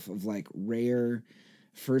bookshelf of like rare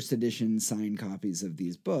first edition signed copies of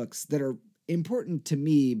these books that are important to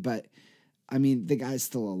me, but I mean, the guy's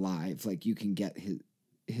still alive. Like you can get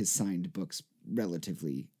his signed books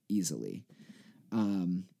relatively easily.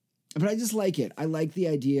 But I just like it. I like the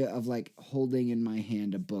idea of like holding in my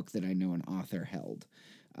hand a book that I know an author held.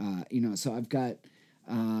 So I've got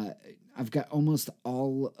almost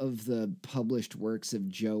all of the published works of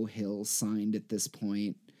Joe Hill signed at this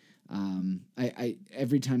point. I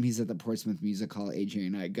every time he's at the Portsmouth Music Hall, AJ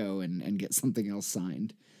and I go and get something else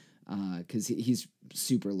signed because he's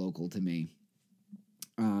super local to me.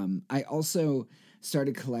 I also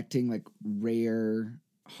started collecting like rare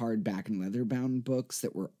hardback and leather-bound books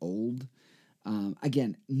that were old.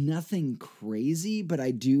 Again, nothing crazy, but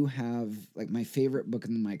I do have like my favorite book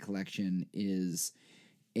in my collection is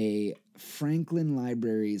a Franklin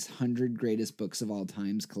Library's 100 Greatest Books of All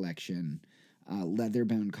Times collection,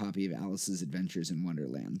 leather-bound copy of Alice's Adventures in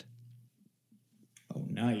Wonderland. Oh,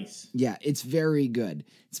 nice. Yeah, it's very good.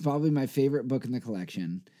 It's probably my favorite book in the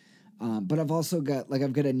collection. But I've also got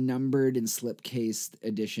a numbered and slipcased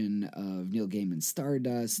edition of Neil Gaiman's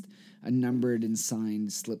Stardust, a numbered and signed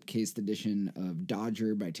slipcased edition of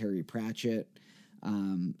Dodger by Terry Pratchett.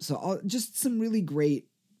 Just some really great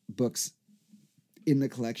books in the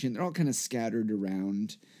collection. They're all kind of scattered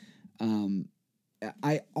around.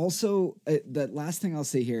 I also the last thing I'll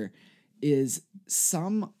say here is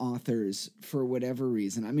some authors, for whatever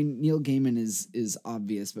reason, I mean, Neil Gaiman is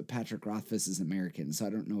obvious, but Patrick Rothfuss is American, so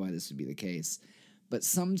I don't know why this would be the case. But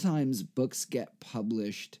sometimes books get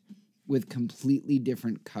published with completely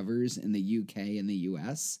different covers in the UK and the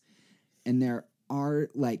US, and there are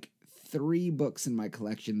like 3 books in my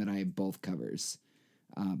collection that I have both covers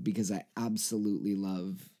because I absolutely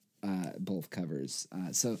love both covers.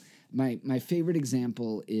 So my favorite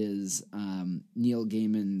example is Neil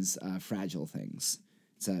Gaiman's Fragile Things.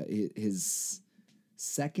 It's his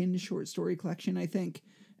second short story collection, I think.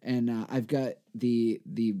 And I've got the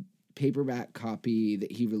paperback copy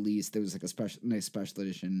that he released. There was like a nice special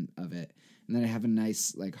edition of it. And then I have a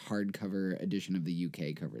nice like hardcover edition of the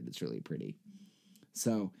UK cover that's really pretty.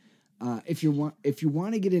 So if you want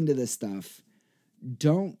to get into this stuff,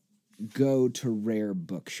 don't go to rare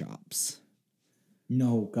bookshops.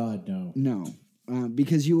 No, God, no. No,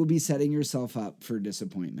 because you will be setting yourself up for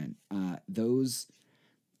disappointment. I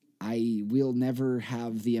will never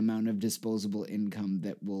have the amount of disposable income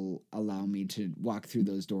that will allow me to walk through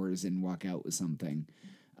those doors and walk out with something.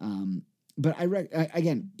 But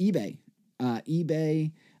again, eBay.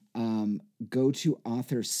 eBay, go to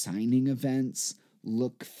author signing events,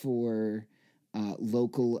 look for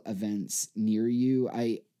local events near you.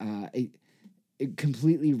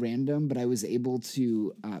 Completely random, but I was able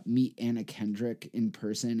to meet Anna Kendrick in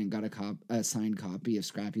person and got a signed copy of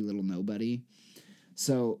Scrappy Little Nobody.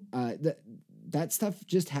 So that stuff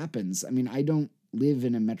just happens. I mean, I don't live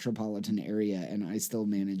in a metropolitan area, and I still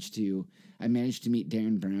managed to meet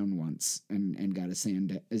Dan Brown once and got a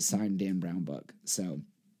signed Dan Brown book. So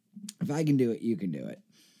if I can do it, you can do it.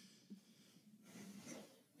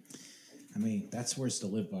 I mean, that's words to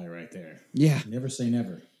live by right there. Yeah. Never say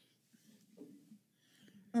never.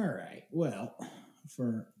 All right. Well,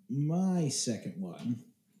 for my second one,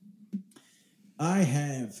 I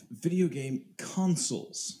have video game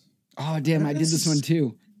consoles. Oh, damn, I did this one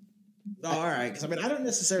too. All right. Because, I mean, I don't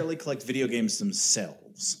necessarily collect video games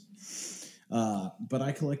themselves, but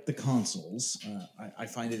I collect the consoles. I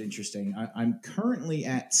find it interesting. I'm currently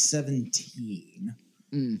at 17.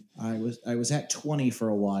 I was at 20 for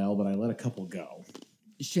a while, but I let a couple go.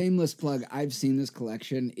 Shameless plug. I've seen this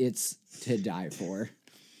collection. It's to die for.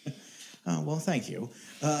 Oh, well, thank you.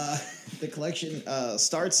 The collection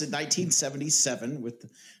starts in 1977 with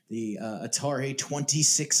the Atari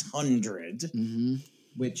 2600,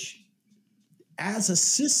 which as a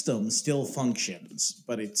system still functions,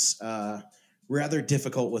 but it's rather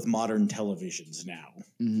difficult with modern televisions now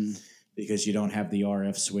because you don't have the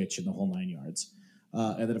RF switch and the whole 9 yards.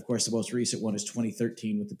 And then, of course, the most recent one is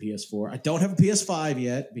 2013 with the PS4. I don't have a PS5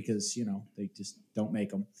 yet because, they just don't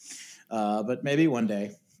make them. But maybe one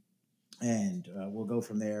day. And we'll go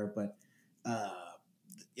from there. But,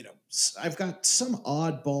 I've got some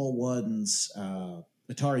oddball ones.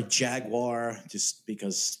 Atari Jaguar, just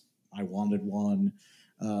because I wanted one.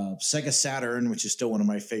 Sega Saturn, which is still one of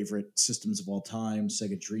my favorite systems of all time.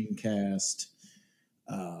 Sega Dreamcast.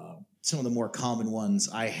 Some of the more common ones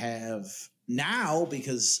I have now,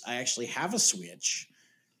 because I actually have a Switch,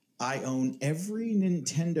 I own every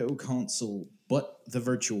Nintendo console but the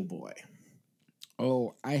Virtual Boy.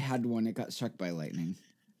 Oh, I had one. It got struck by lightning.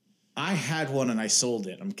 I had one and I sold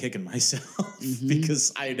it. I'm kicking myself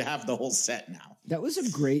because I have the whole set now. That was a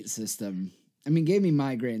great system. I mean, gave me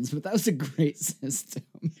migraines, but that was a great system.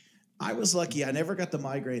 I was lucky. I never got the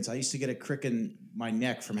migraines. I used to get a crick in my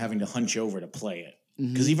neck from having to hunch over to play it.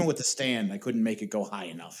 Because even with the stand, I couldn't make it go high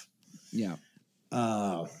enough. Yeah.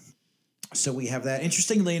 So we have that.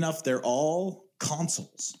 Interestingly enough, they're all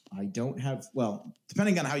consoles. I don't have, well,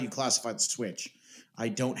 depending on how you classify the Switch, I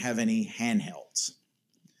don't have any handhelds.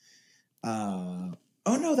 Oh,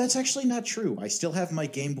 no, that's actually not true. I still have my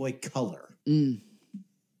Game Boy Color.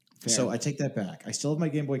 So I take that back. I still have my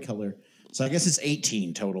Game Boy Color. So I guess it's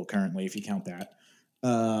 18 total currently, if you count that.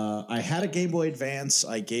 I had a Game Boy Advance.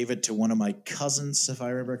 I gave it to one of my cousins, if I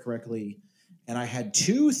remember correctly. And I had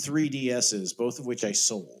two 3DSs, both of which I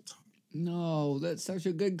sold. No, that's such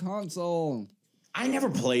a good console. I never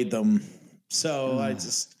played them. So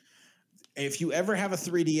if you ever have a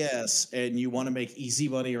 3DS and you want to make easy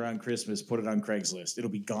money around Christmas, put it on Craigslist. It'll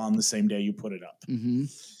be gone the same day you put it up.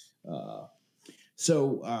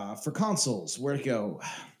 So for consoles, where to go?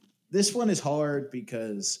 This one is hard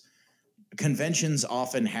because conventions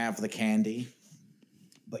often have the candy,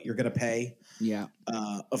 but you're going to pay. Yeah.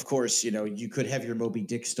 Of course, you could have your Moby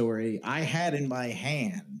Dick story. I had in my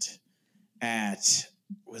hand at,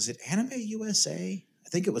 was it Anime USA? I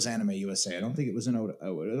think it was Anime USA. I don't think it was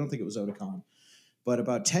Otakon. But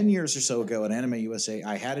about 10 years or so ago at Anime USA,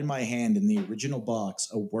 I had in my hand in the original box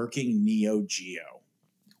a working Neo Geo.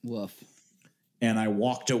 Woof. And I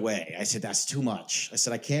walked away. I said, that's too much. I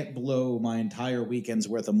said, I can't blow my entire weekend's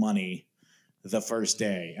worth of money the first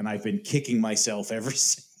day. And I've been kicking myself ever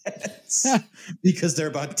since because they're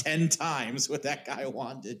about 10 times what that guy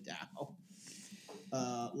wanted now.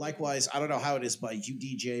 Likewise, I don't know how it is by you,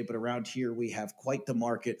 DJ, but around here we have quite the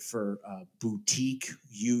market for boutique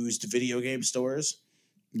used video game stores.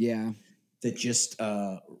 Yeah. That just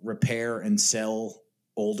repair and sell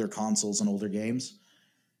older consoles and older games.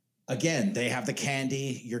 Again, they have the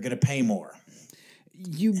candy. You're going to pay more.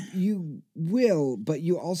 You will, but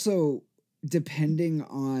you also, depending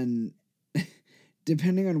on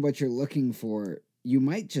what you're looking for, you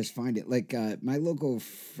might just find it. Like my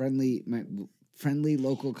friendly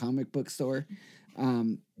local comic book store,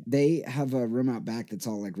 they have a room out back that's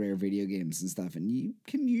all like rare video games and stuff, and you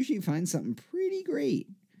can usually find something pretty great.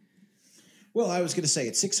 Well, I was going to say,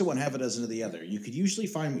 it's 6 of one, half a dozen of the other. You could usually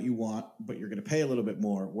find what you want, but you're going to pay a little bit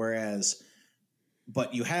more.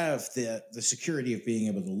 But you have the security of being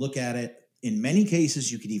able to look at it. In many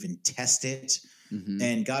cases, you could even test it.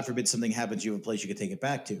 And God forbid something happens, you have a place you could take it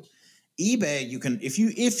back to. eBay, you can, if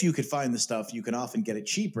you could find the stuff, you can often get it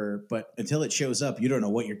cheaper. But until it shows up, you don't know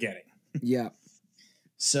what you're getting. Yeah.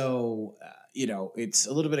 So, it's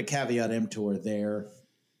a little bit of caveat emptor there.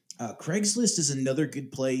 Craigslist is another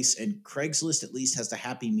good place, and Craigslist at least has the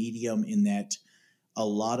happy medium in that a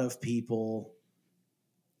lot of people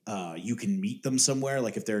you can meet them somewhere,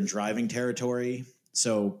 like if they're in driving territory.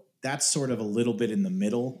 So that's sort of a little bit in the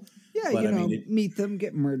middle. Yeah, But you I mean, know, meet them,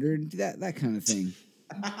 get murdered, that kind of thing.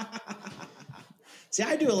 See,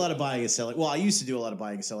 I do a lot of buying and selling. Well, I used to do a lot of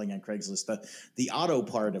buying and selling on Craigslist. The auto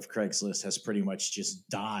part of Craigslist has pretty much just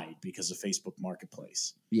died because of Facebook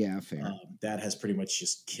Marketplace. Yeah, fair. That has pretty much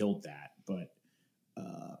just killed that. But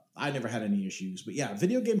I never had any issues. But yeah,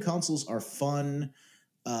 video game consoles are fun.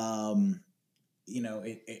 You know,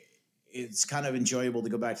 it's kind of enjoyable to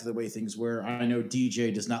go back to the way things were. I know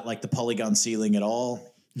DJ does not like the polygon ceiling at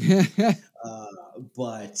all.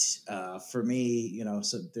 But for me, you know,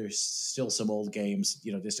 so there's still some old games,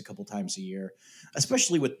 you know, just a couple times a year,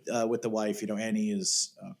 especially with the wife. You know, Annie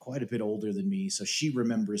is quite a bit older than me, so she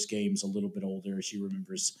remembers games a little bit older. She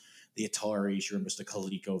remembers the Atari, she remembers the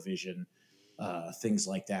ColecoVision, things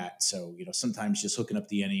like that. So you know, sometimes just hooking up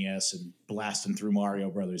the NES and blasting through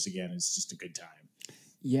Mario Brothers again is just a good time.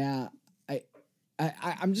 Yeah,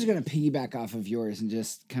 I'm just gonna piggyback off of yours and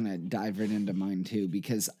just kind of dive right into mine too,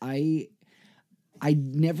 because I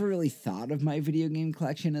never really thought of my video game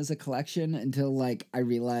collection as a collection until like I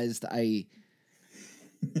realized I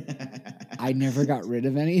never got rid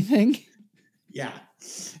of anything. Yeah,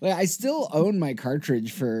 Like, I still own my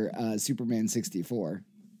cartridge for Superman 64.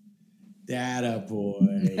 that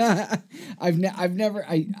boy. I've never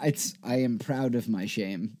I am proud of my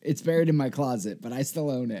shame. It's buried in my closet, but I still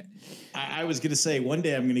own it. I was gonna say one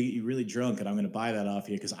day I'm gonna get you really drunk and I'm gonna buy that off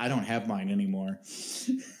you because I don't have mine anymore.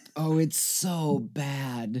 Oh, it's so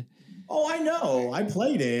bad. Oh, I know. I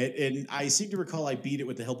played it, and I seem to recall I beat it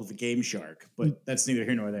with the help of a Game Shark, but that's neither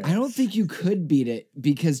here nor there. I don't think you could beat it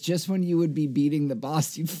because just when you would be beating the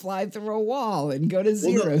boss, you'd fly through a wall and go to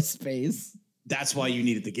zero space. That's why you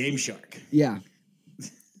needed the Game Shark. Yeah.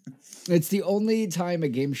 It's the only time a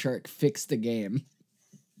Game Shark fixed a game.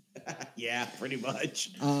 Yeah, pretty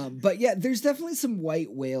much. But yeah, there's definitely some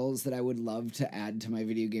white whales that I would love to add to my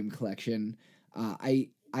video game collection.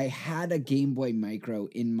 I had a Game Boy Micro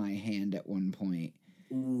in my hand at one point.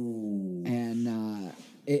 Ooh. And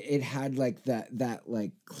it had like that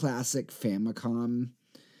like classic Famicom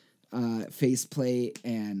faceplate,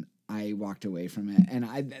 and I walked away from it. And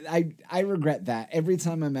I regret that. Every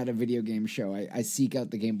time I'm at a video game show, I seek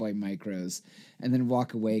out the Game Boy Micros and then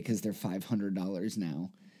walk away because they're $500 now.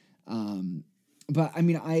 But I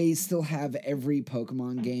mean, I still have every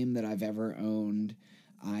Pokemon game that I've ever owned.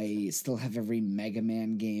 I still have every Mega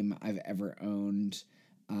Man game I've ever owned.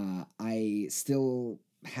 I still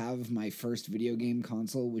have my first video game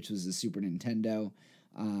console, which was the Super Nintendo.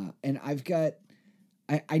 And I've got...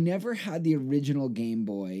 I never had the original Game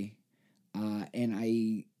Boy, and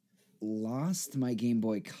I lost my Game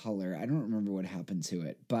Boy Color. I don't remember what happened to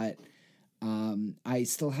it, but I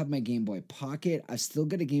still have my Game Boy Pocket. I've still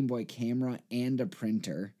got a Game Boy camera and a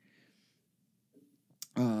printer.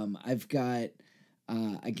 I've got...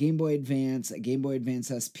 a Game Boy Advance, a Game Boy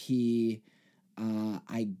Advance SP.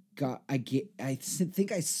 I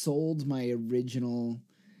think I sold my original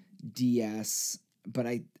DS, but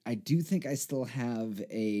I do think I still have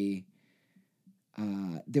a.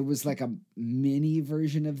 There was like a mini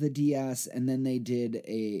version of the DS, and then they did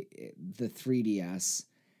the 3DS,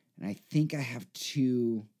 and I think I have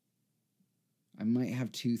two. I might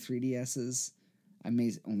have two 3DSs. I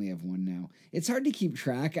may only have one now. It's hard to keep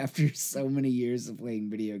track after so many years of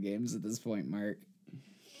playing video games at this point, Mark.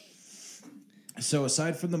 So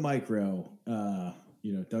aside from the Micro,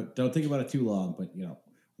 you know, don't think about it too long, but you know,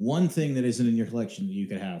 one thing that isn't in your collection that you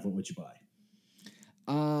could have, what would you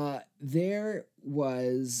buy? There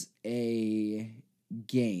was a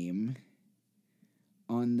game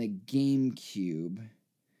on the GameCube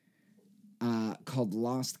called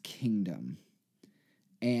Lost Kingdom.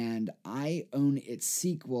 And I own its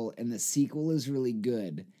sequel, and the sequel is really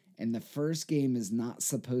good. And the first game is not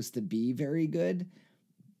supposed to be very good,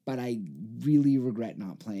 but I really regret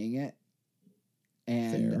not playing it.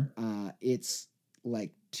 And it's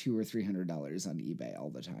like $200 or $300 on eBay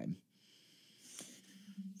all the time.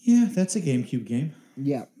 Yeah, that's a GameCube game.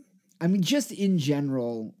 Yeah. I mean, just in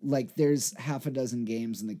general, like there's half a dozen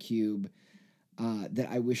games in the Cube that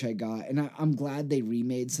I wish I got. And I'm glad they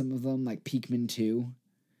remade some of them, like Pikmin 2.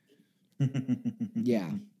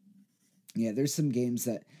 Yeah. Yeah, there's some games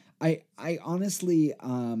that I honestly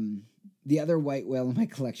the other white whale in my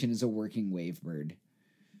collection is a working wavebird.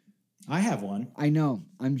 I have one. I know.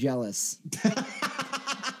 I'm jealous.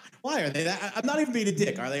 Why are they that? I'm not even being a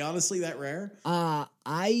dick. Are they honestly that rare?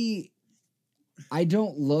 I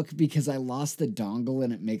don't look because I lost the dongle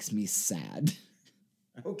and it makes me sad.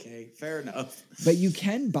 Okay, fair enough. But you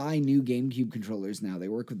can buy new GameCube controllers now. They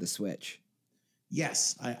work with the Switch.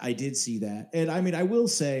 Yes, I did see that. And I mean, I will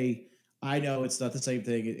say, I know it's not the same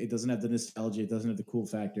thing. It doesn't have the nostalgia, it doesn't have the cool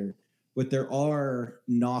factor, but there are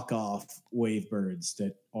knockoff Wavebirds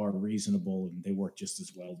that are reasonable and they work just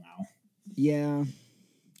as well now. Yeah,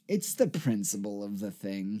 it's the principle of the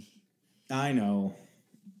thing. I know.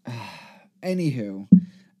 Anywho,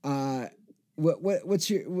 uh,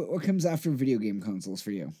 what comes after video game consoles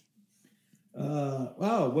for you?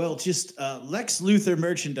 Just Lex Luthor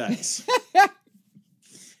merchandise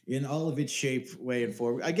in all of its shape, way, and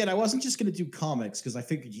form. Again, I wasn't just going to do comics because I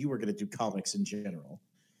figured you were going to do comics in general.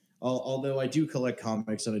 Although I do collect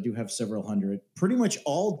comics and I do have several hundred, pretty much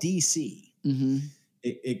all DC, Mm-hmm.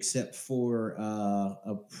 except for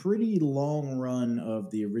a pretty long run of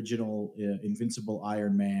the original Invincible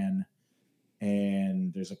Iron Man.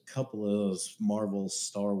 And there's a couple of those Marvel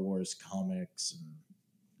Star Wars comics.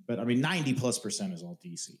 But I mean, 90+% is all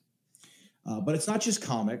DC. But it's not just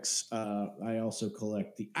comics. I also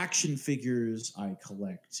collect the action figures. I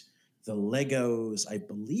collect the Legos. I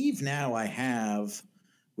believe now I have,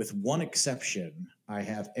 with one exception, I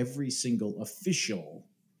have every single official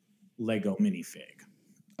Lego minifig.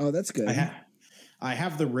 Oh, that's good. I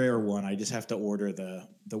have the rare one. I just have to order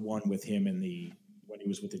the one with him in the when he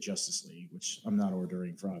was with the Justice League, which I'm not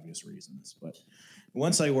ordering for obvious reasons. But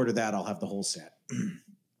once I order that, I'll have the whole set.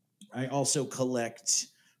 I also collect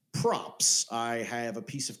props. I have a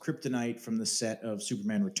piece of kryptonite from the set of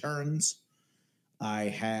Superman Returns. I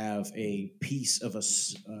have a piece of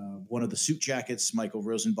one of the suit jackets Michael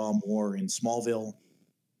Rosenbaum wore in Smallville.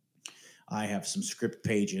 I have some script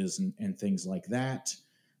pages and things like that.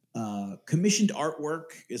 Commissioned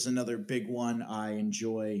artwork is another big one. I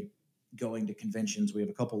enjoy going to conventions. We have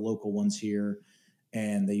a couple local ones here,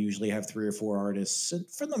 and they usually have 3 or 4 artists. And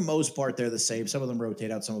for the most part, they're the same. Some of them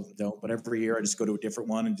rotate out, some of them don't. But every year, I just go to a different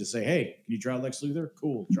one and just say, "Hey, can you draw Lex Luthor?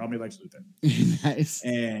 Cool, draw me Lex Luthor." Nice.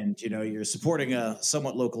 And you're supporting a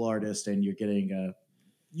somewhat local artist, and you're getting a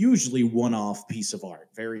usually one-off piece of art.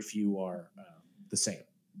 Very few are the same.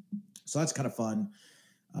 So that's kind of fun.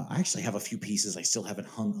 I actually have a few pieces I still haven't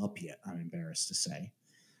hung up yet, I'm embarrassed to say.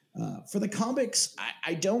 For the comics,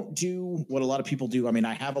 I don't do what a lot of people do. I mean,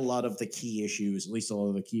 I have a lot of the key issues, at least a lot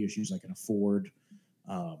of the key issues I can afford.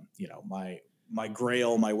 My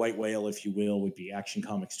grail, my white whale, if you will, would be Action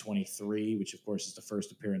Comics 23, which of course is the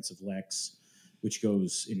first appearance of Lex, which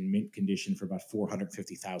goes in mint condition for about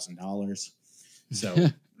 $450,000. So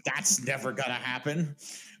that's never gonna happen.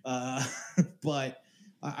 But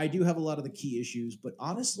I do have a lot of the key issues. But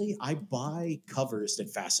honestly, I buy covers that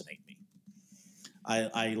fascinate me.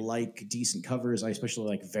 I like decent covers. I especially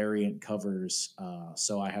like variant covers.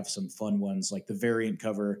 So I have some fun ones, like the variant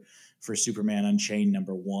cover for Superman Unchained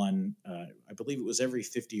 #1. I believe it was every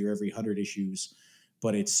 50 or every 100 issues,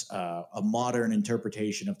 but it's a modern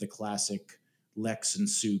interpretation of the classic Lex and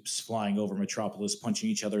Supes flying over Metropolis, punching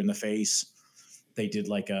each other in the face. They did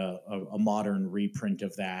like a modern reprint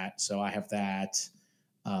of that. So I have that.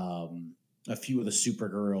 A few of the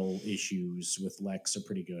Supergirl issues with Lex are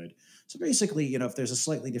pretty good. So basically, if there's a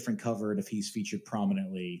slightly different cover and if he's featured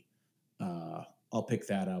prominently, I'll pick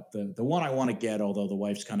that up. The one I want to get, although the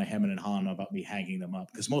wife's kind of hemming and hawing about me hanging them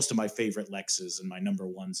up, because most of my favorite Lexes and my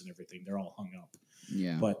 #1s and everything, they're all hung up.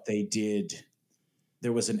 Yeah. But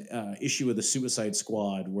there was an issue of the Suicide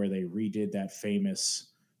Squad where they redid that famous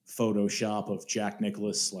Photoshop of Jack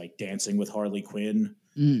Nicklaus like dancing with Harley Quinn.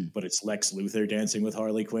 But it's Lex Luthor dancing with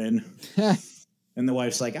Harley Quinn. And the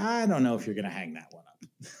wife's like, I don't know if you're going to hang that one up.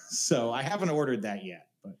 So I haven't ordered that yet,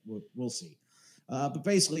 but we'll see. But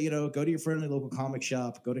basically, go to your friendly local comic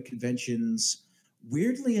shop, go to conventions.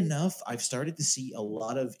 Weirdly enough, I've started to see a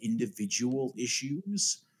lot of individual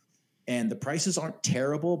issues, and the prices aren't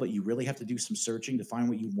terrible, but you really have to do some searching to find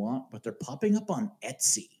what you want. But they're popping up on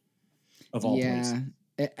Etsy, of all places.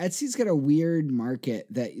 Etsy's got a weird market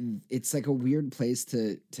that it's like a weird place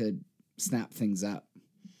to snap things up.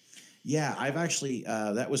 Yeah, I've actually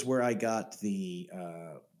that was where I got the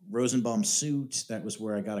Rosenbaum suit. That was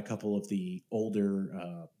where I got a couple of the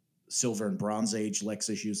older Silver and Bronze Age Lex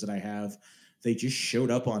issues that I have. They just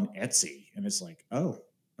showed up on Etsy, and it's like, oh,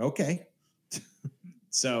 okay.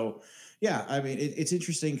 So, yeah, I mean, it's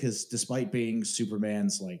interesting because despite being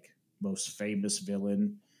Superman's like most famous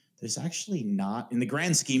villain, there's actually not, in the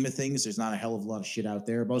grand scheme of things, there's not a hell of a lot of shit out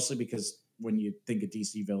there, mostly because when you think of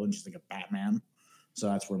DC villains, you think of Batman. So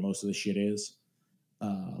that's where most of the shit is.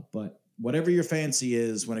 But whatever your fancy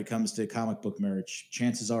is when it comes to comic book merch,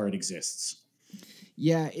 chances are it exists.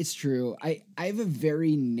 Yeah, it's true. I have a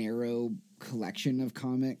very narrow collection of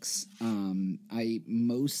comics. I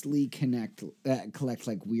mostly collect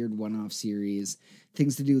like weird one-off series,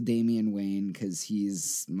 things to do with Damian Wayne because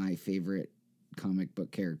he's my favorite comic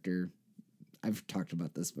book character. I've talked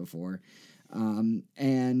about this before. I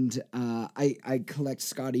collect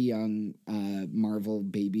Scotty Young Marvel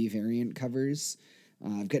Baby variant covers.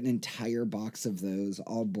 I've got an entire box of those,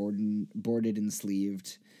 all boarded and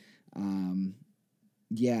sleeved.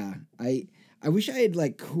 Yeah, I wish I had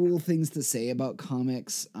like cool things to say about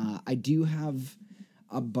comics. I do have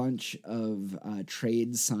a bunch of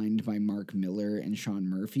trades signed by Mark Miller and Sean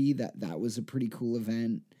Murphy. That was a pretty cool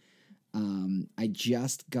event. I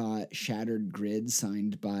just got Shattered Grid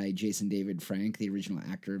signed by Jason David Frank, the original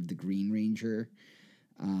actor of the Green Ranger.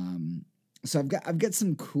 So I've got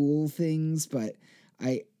some cool things, but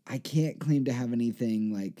I can't claim to have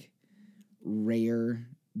anything like rare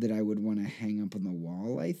that I would want to hang up on the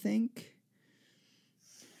wall, I think.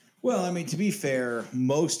 Well, I mean, to be fair,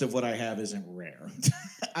 most of what I have isn't rare.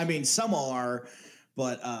 I mean, some are,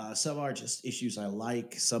 but some are just issues I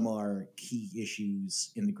like. Some are key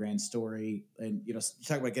issues in the grand story. And, you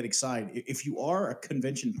talk about getting signed. If you are a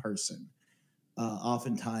convention person,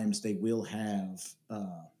 oftentimes they will have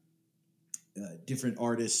different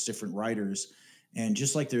artists, different writers. And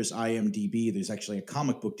just like there's IMDb, there's actually a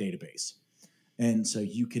comic book database. And so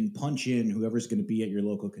you can punch in whoever's going to be at your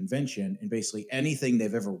local convention, and basically anything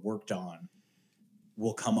they've ever worked on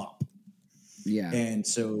will come up. Yeah. And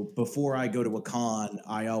so before I go to a con,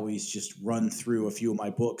 I always just run through a few of my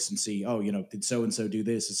books and see, did so-and-so do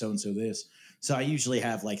this? Did so-and-so this? So I usually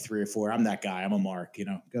have like 3 or 4. I'm that guy. I'm a Mark,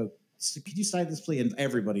 go, could you sign this, please? And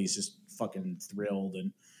everybody's just fucking thrilled.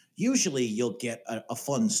 And usually you'll get a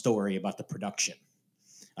fun story about the production.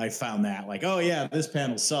 I found that like, oh yeah, this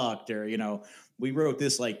panel sucked, or we wrote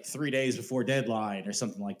this like 3 days before deadline or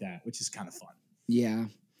something like that, which is kind of fun. Yeah.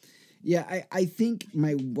 I think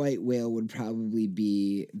my white whale would probably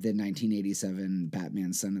be the 1987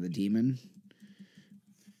 Batman Son of the Demon.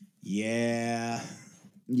 Yeah.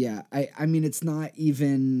 I mean, it's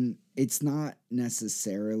not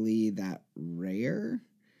necessarily that rare.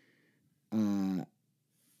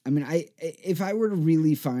 I mean, if I were to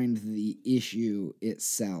really find the issue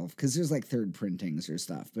itself, because there's like third printings or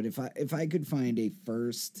stuff, but if I could find a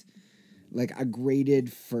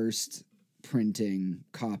graded first printing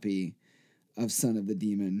copy of Son of the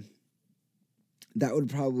Demon, that would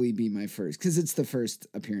probably be my first, because it's the first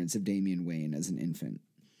appearance of Damian Wayne as an infant.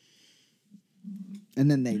 And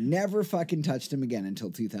then they never fucking touched him again until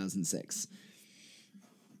 2006.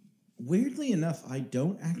 Weirdly enough, I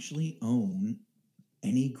don't actually own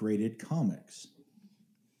any graded comics.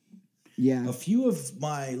 Yeah. A few of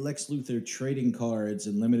my Lex Luthor trading cards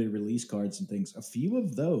and limited release cards and things, a few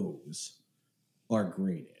of those are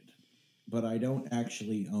graded, but I don't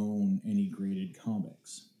actually own any graded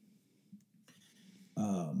comics.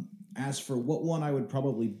 As for what one I would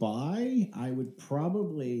probably buy, I'd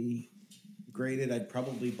probably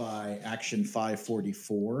buy Action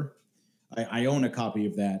 544. I own a copy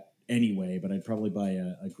of that anyway, but I'd probably buy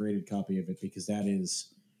a graded copy of it because that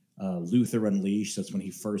is Luthor Unleashed. That's when he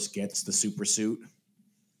first gets the super suit.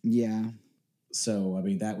 Yeah. So, I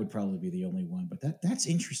mean, that would probably be the only one. But that's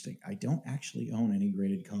interesting. I don't actually own any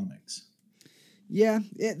graded comics. Yeah,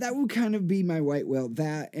 that would kind of be my white whale.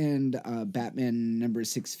 That and Batman number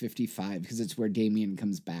 655, because it's where Damian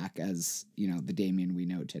comes back as, the Damian we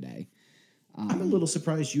know today. I'm a little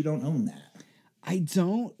surprised you don't own that. I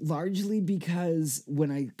don't, largely because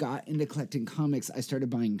when I got into collecting comics, I started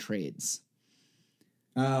buying trades.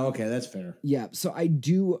 Oh, okay, that's fair. Yeah, so I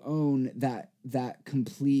do own that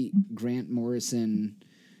complete Grant Morrison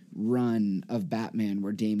run of Batman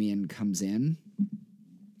where Damian comes in.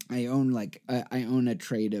 I own a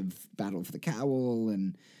trade of Battle for the Cowl,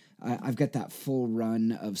 and I've got that full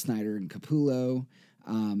run of Snyder and Capullo.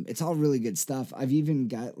 It's all really good stuff. I've even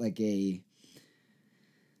got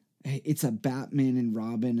it's a Batman and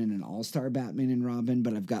Robin and an All-Star Batman and Robin,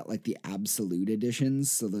 but I've got like the absolute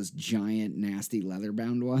editions, so those giant, nasty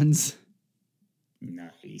leather-bound ones.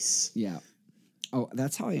 Nice. Yeah. Oh,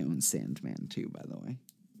 that's how I own Sandman too, by the way.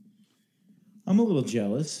 I'm a little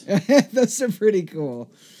jealous. Those are pretty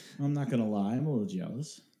cool. I'm not gonna lie, I'm a little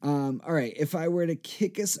jealous. All right, if I were to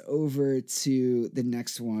kick us over to the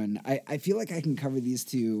next one, I feel like I can cover these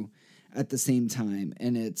two at the same time,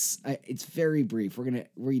 and it's very brief.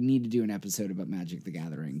 We need to do an episode about Magic the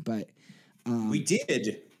Gathering, but we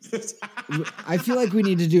did. I feel like we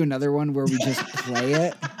need to do another one where we just play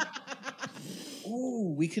it.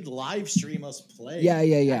 Ooh, we could live stream us play. Yeah.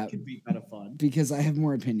 That could be kind of fun because I have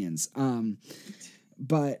more opinions.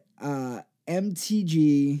 But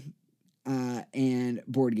MTG and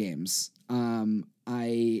board games.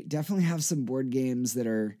 I definitely have some board games that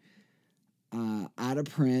are out of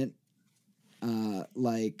print.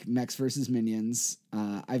 like Mechs versus Minions.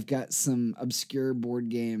 I've got some obscure board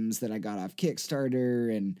games that I got off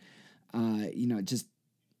Kickstarter, and just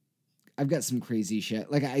I've got some crazy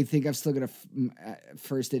shit. Like I think I've still got a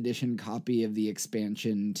first edition copy of the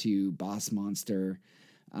expansion to Boss Monster.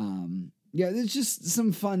 There's just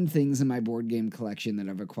some fun things in my board game collection that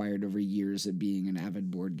I've acquired over years of being an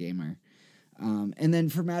avid board gamer. And then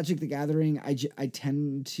for Magic the Gathering, I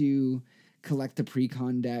tend to collect the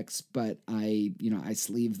pre-con decks, but I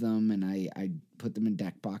sleeve them and I put them in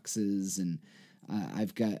deck boxes, and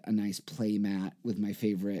I've got a nice play mat with my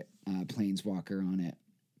favorite Planeswalker on it.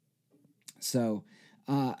 So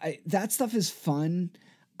that stuff is fun.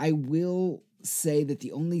 I will say that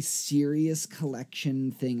the only serious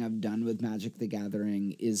collection thing I've done with Magic the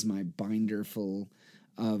Gathering is my binder full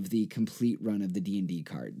of the complete run of the D&D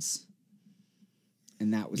cards.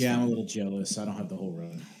 And that was fun. I'm a little jealous. I don't have the whole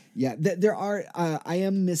run. Yeah, there are. I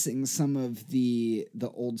am missing some of the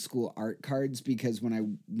old school art cards because when I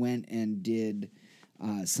went and did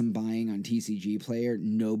some buying on TCG Player,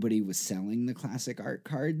 nobody was selling the classic art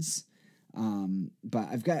cards. But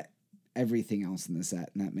I've got everything else in the set,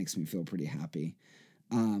 and that makes me feel pretty happy.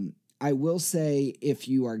 I will say, if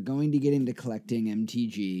you are going to get into collecting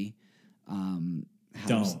MTG,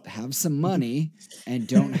 have some money and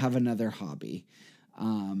don't have another hobby.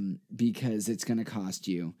 Because it's going to cost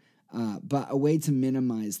you. But a way to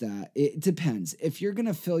minimize that, it depends. If you're going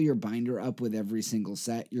to fill your binder up with every single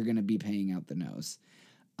set, you're going to be paying out the nose.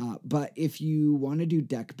 But if you want to do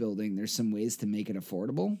deck building, there's some ways to make it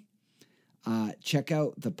affordable. Check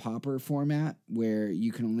out the Pauper format where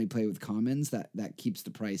you can only play with commons. That keeps the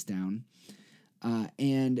price down.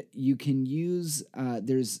 And you can use,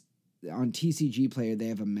 there's on TCG Player, they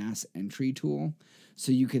have a mass entry tool.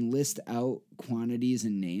 So you can list out quantities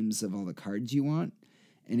and names of all the cards you want.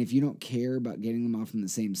 And if you don't care about getting them all from the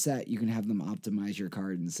same set, you can have them optimize your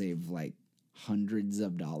card and save like hundreds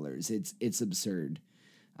of dollars. It's absurd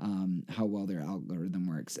how well their algorithm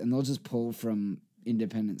works. And they'll just pull from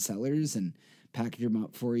independent sellers and package them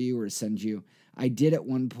up for you or send you. I did at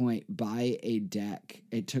one point buy a deck.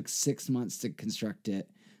 It took 6 months to construct it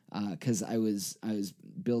because I was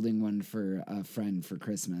building one for a friend for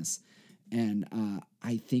Christmas. And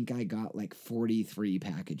I think I got like 43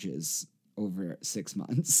 packages over 6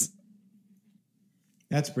 months.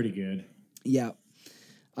 That's pretty good. Yeah.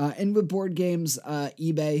 And with board games,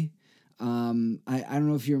 eBay. I don't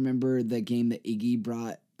know if you remember the game that Iggy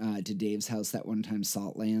brought to Dave's house that one time,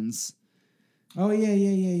 Saltlands. Oh,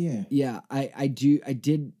 yeah. Yeah, I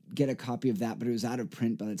did get a copy of that, but it was out of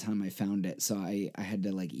print by the time I found it. So I had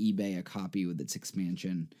to like eBay a copy with its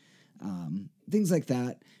expansion. Things like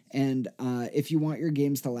that. And if you want your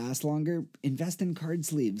games to last longer, invest in card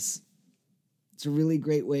sleeves. It's a really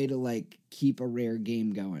great way to like keep a rare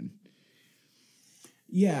game going.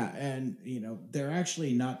 Yeah, and they're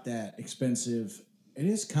actually not that expensive. It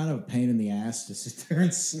is kind of a pain in the ass to sit there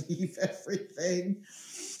and sleeve everything,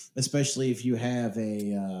 especially if you have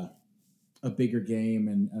a bigger game.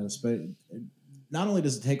 And not only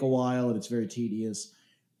does it take a while and it's very tedious.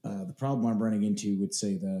 The problem I'm running into with,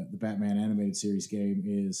 say, the Batman animated series game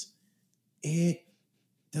is it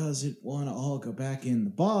doesn't want to all go back in the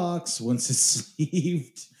box once it's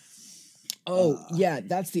sleeved. Oh, yeah,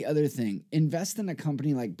 that's the other thing. Invest in a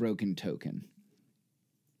company like Broken Token.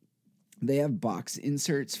 They have box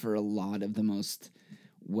inserts for a lot of the most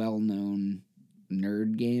well-known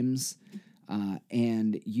nerd games,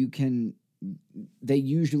 and they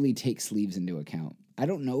usually take sleeves into account. I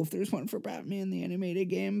don't know if there's one for Batman the animated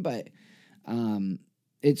game, but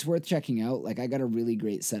it's worth checking out. Like, I got a really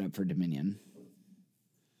great setup for Dominion.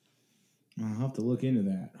 I'll have to look into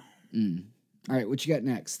that. All right, what you got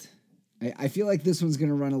next? I feel like this one's going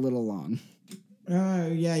to run a little long.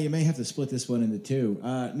 Yeah, you may have to split this one into two.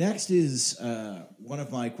 Next is one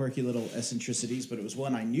of my quirky little eccentricities, but it was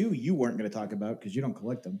one I knew you weren't going to talk about because you don't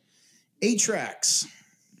collect them. 8-tracks.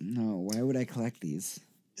 No, why would I collect these?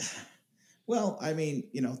 Well, I mean,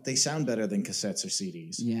 they sound better than cassettes or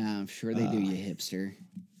CDs. Yeah, I'm sure they do, you hipster.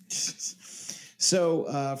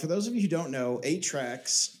 So, for those of you who don't know,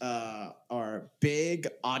 8-tracks are big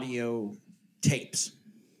audio tapes,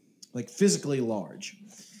 like physically large.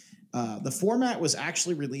 The format was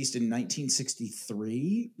actually released in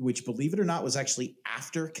 1963, which, believe it or not, was actually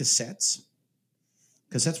after cassettes.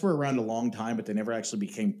 Cassettes were around a long time, but they never actually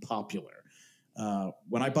became popular.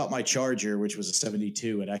 When I bought my Charger, which was a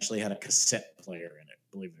 72, it actually had a cassette player in it,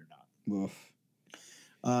 believe it or not.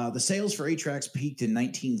 Oof. The sales for 8-tracks peaked in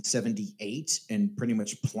 1978 and pretty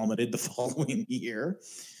much plummeted the following year.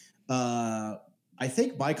 I I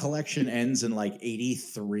think my collection ends in like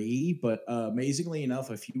 83, but amazingly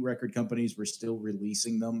enough, a few record companies were still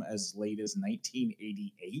releasing them as late as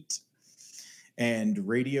 1988. And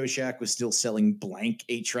Radio Shack was still selling blank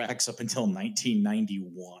 8-tracks up until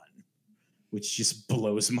 1991, which just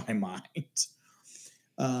blows my mind.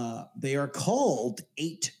 They are called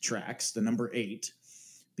 8-tracks, the number 8,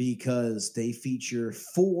 because they feature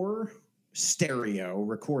 4 stereo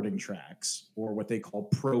recording tracks, or what they call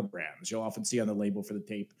programs. You'll often see on the label for the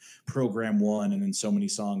tape program 1, and then so many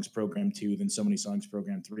songs, program 2, then so many songs,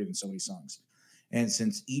 program 3, then so many songs. And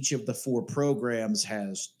since each of the 4 programs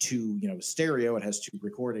has 2, stereo, it has 2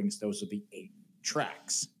 recordings, those are the 8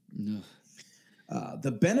 tracks.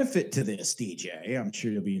 The benefit to this, DJ, I'm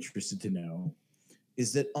sure you'll be interested to know,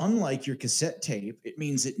 is that unlike your cassette tape, it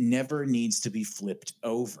means it never needs to be flipped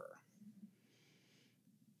over.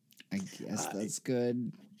 I guess that's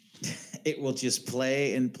good. It will just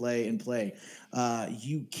play and play and play.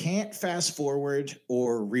 You can't fast forward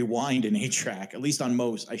or rewind an 8-track, at least on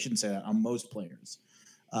most, I shouldn't say that, on most players.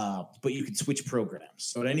 But you can switch programs.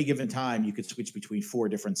 So at any given time, you could switch between 4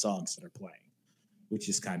 different songs that are playing, which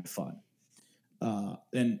is kind of fun.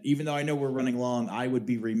 And even though I know we're running long, I would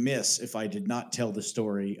be remiss if I did not tell the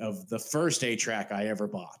story of the first 8-track I ever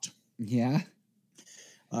bought. Yeah.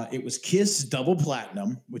 It was Kiss Double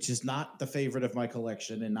Platinum, which is not the favorite of my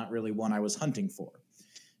collection and not really one I was hunting for.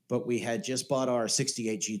 But we had just bought our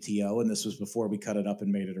 68 GTO, and this was before we cut it up and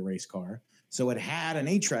made it a race car. So it had an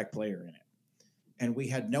 8-track player in it. And we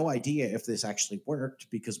had no idea if this actually worked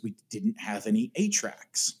because we didn't have any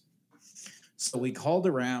 8-tracks. So we called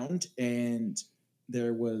around, and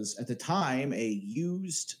there was, at the time, a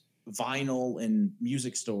used vinyl and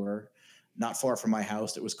music store not far from my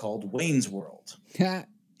house that was called Wayne's World.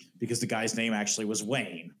 Because the guy's name actually was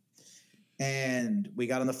Wayne. And we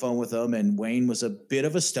got on the phone with him, and Wayne was a bit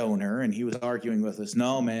of a stoner, and he was arguing with us.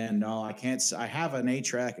 No, man, no, I can't. I have an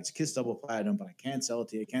 8-track. It's Kiss Double Platinum, but I can't sell it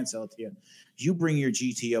to you. I can't sell it to you. You bring your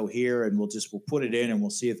GTO here, and we'll put it in, and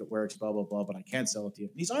we'll see if it works, blah, blah, blah, but I can't sell it to you.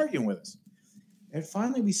 And he's arguing with us. And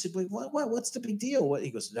finally we said, what's the big deal?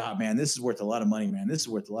 He goes, nah, man, this is worth a lot of money, man. This is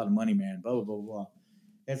worth a lot of money, man, blah, blah, blah, blah.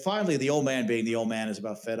 And finally, the old man, being the old man, is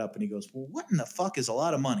about fed up, and he goes, well, what in the fuck is a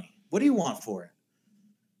lot of money? What do you want for it?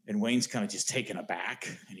 And Wayne's kind of just taken aback,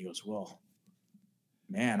 and he goes, well,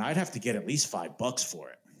 man, I'd have to get at least $5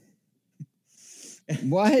 for it.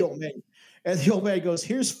 And what? The old man goes,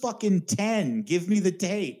 here's fucking 10. Give me the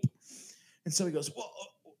tape. And so he goes, well,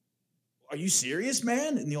 are you serious,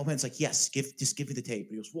 man? And the old man's like, yes, just give me the tape.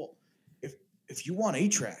 And he goes, well, if you want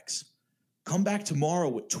 8-tracks, come back tomorrow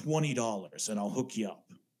with $20 and I'll hook you up.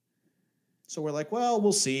 So we're like, well,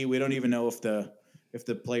 we'll see. We don't even know if the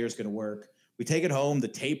player's going to work. We take it home. The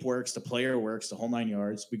tape works. The player works. The whole 9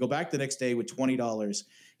 yards. We go back the next day with $20.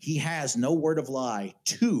 He has, no word of lie,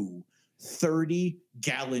 2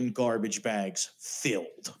 30-gallon garbage bags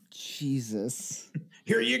filled. Jesus.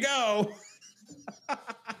 Here you go.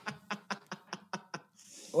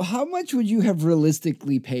 Well, how much would you have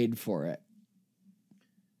realistically paid for it?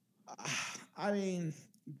 I mean,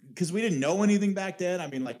 because we didn't know anything back then. I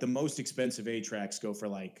mean, like the most expensive 8-tracks go for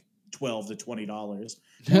like $12 to $20.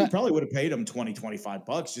 We probably would have paid them $20,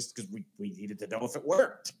 $25 just because we needed to know if it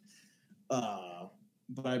worked.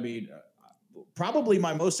 But I mean, probably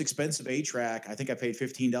my most expensive 8-track, I think I paid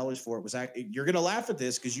 $15 for it, was you're going to laugh at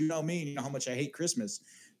this because you know me and you know how much I hate Christmas,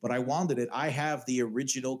 but I wanted it. I have the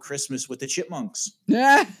original Christmas with the Chipmunks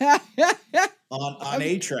on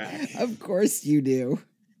 8-track. Of course you do.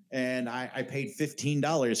 And I paid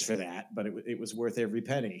 $15 for that, but it was worth every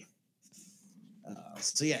penny.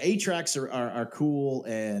 So yeah, 8-tracks are cool,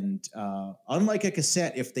 and unlike a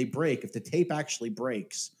cassette, if they break, if the tape actually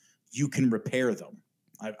breaks, you can repair them.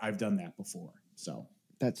 I've done that before, so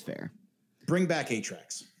that's fair. Bring back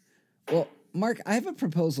 8-tracks. Well, Mark, I have a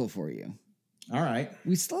proposal for you. All right.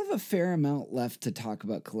 We still have a fair amount left to talk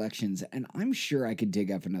about collections, and I'm sure I could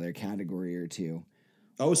dig up another category or two.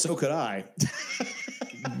 Oh, so could I.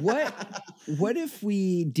 What if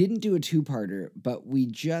we didn't do a 2-parter, but we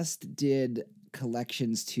just did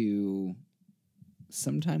collections to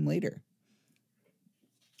sometime later?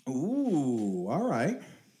 Ooh, all right.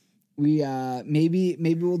 We maybe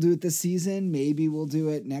we'll do it this season. Maybe we'll do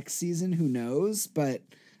it next season. Who knows? But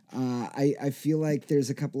I feel like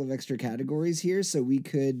there's a couple of extra categories here, so we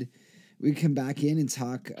come back in and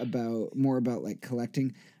talk more about like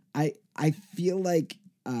collecting. I feel like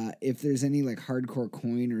if there's any like hardcore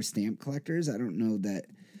coin or stamp collectors, I don't know that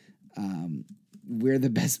we're the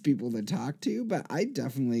best people to talk to, but I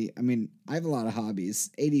have a lot of hobbies.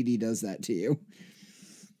 ADD does that to you.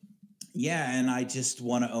 Yeah, and I just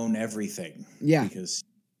want to own everything. Yeah. Because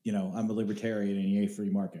I'm a libertarian and yay free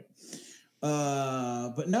market.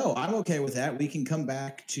 But no, I'm okay with that. We can come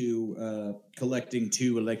back to collecting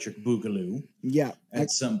 2 electric boogaloo Yeah,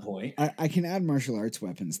 at some point. I can add martial arts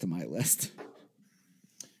weapons to my list.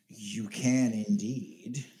 You can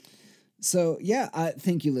indeed. So, yeah,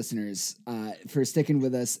 thank you, listeners, for sticking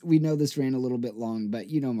with us. We know this ran a little bit long, but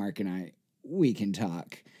Mark and I, we can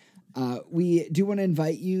talk. We do want to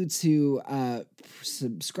invite you to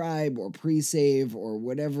subscribe or pre-save or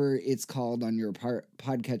whatever it's called on your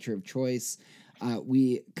podcatcher of choice.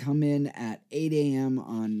 We come in at 8 a.m.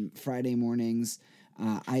 on Friday mornings.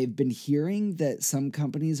 I've been hearing that some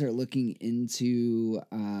companies are looking into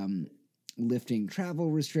lifting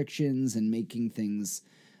travel restrictions and making things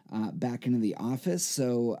back into the office.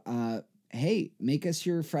 So, hey, make us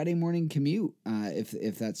your Friday morning commute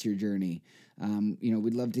if that's your journey.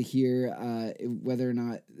 We'd love to hear whether or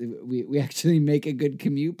not we actually make a good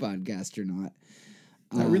commute podcast or not.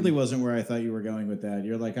 That really wasn't where I thought you were going with that.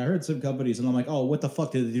 You're like, I heard some companies, and I'm like, oh, what the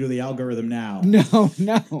fuck did they do to the algorithm now?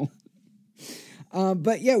 No.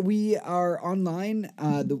 But yeah, we are online,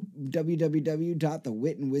 the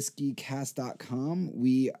www.thewitandwhiskeycast.com.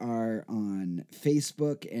 We are on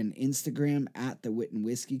Facebook and Instagram at the Wit and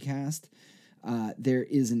Whiskey Cast. There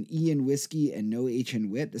is an E in whiskey and no H in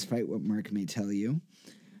wit, despite what Mark may tell you.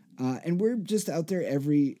 And we're just out there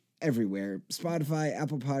everywhere. Spotify,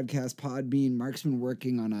 Apple Podcasts, Podbean. Mark's been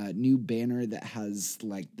working on a new banner that has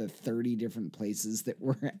like the 30 different places that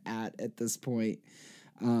we're at this point.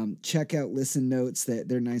 Check out Listen Notes. That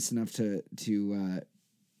they're nice enough to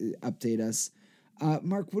update us.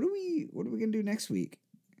 Mark, what are we gonna do next week?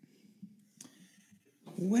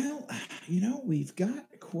 Well, we've got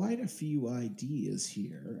quite a few ideas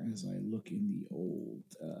here as I look in the old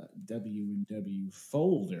W&W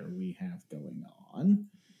folder we have going on.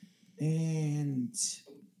 And,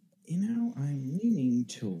 I'm leaning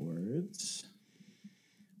towards...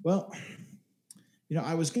 Well,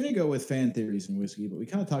 I was going to go with fan theories and whiskey, but we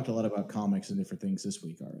kind of talked a lot about comics and different things this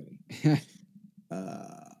week already.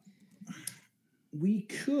 We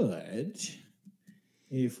could,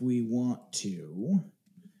 if we want to...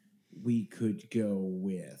 We could go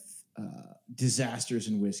with disasters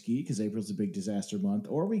in whiskey because April's a big disaster month,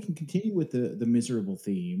 or we can continue with the miserable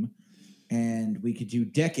theme, and we could do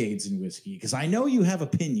decades in whiskey because I know you have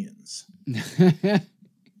opinions.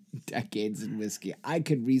 Decades in whiskey. I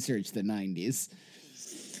could research the 90s.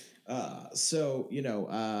 So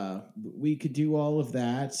we could do all of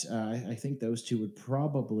that. I think those 2 would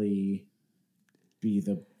probably be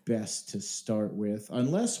the best to start with,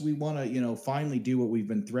 unless we want to, finally do what we've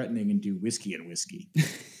been threatening and do whiskey and whiskey.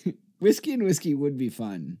 Whiskey and whiskey would be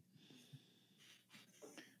fun.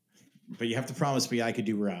 But you have to promise me I could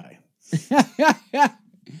do rye.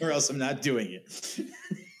 Or else I'm not doing it.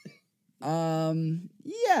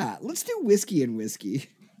 Yeah, let's do whiskey and whiskey.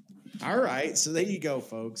 All right, so there you go,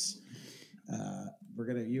 folks.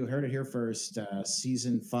 You heard it here first.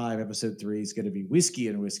 Season 5, episode 3 is going to be whiskey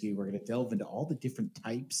and whiskey. We're going to delve into all the different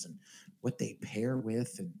types and what they pair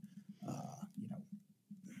with, and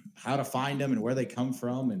how to find them and where they come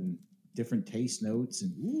from, and different taste notes,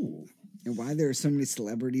 and why there are so many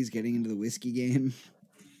celebrities getting into the whiskey game.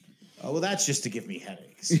 Oh, well, that's just to give me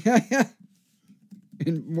headaches. Yeah.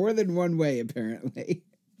 In more than one way, apparently.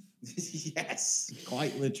 Yes,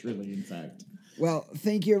 quite literally, in fact. Well,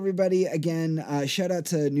 thank you, everybody. Again, shout out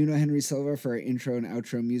to Nuno Henry Silva for our intro and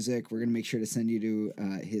outro music. We're going to make sure to send you to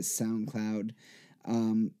his SoundCloud.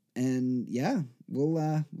 And yeah,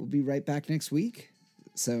 we'll be right back next week.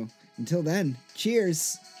 So until then,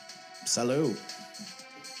 cheers. Salud.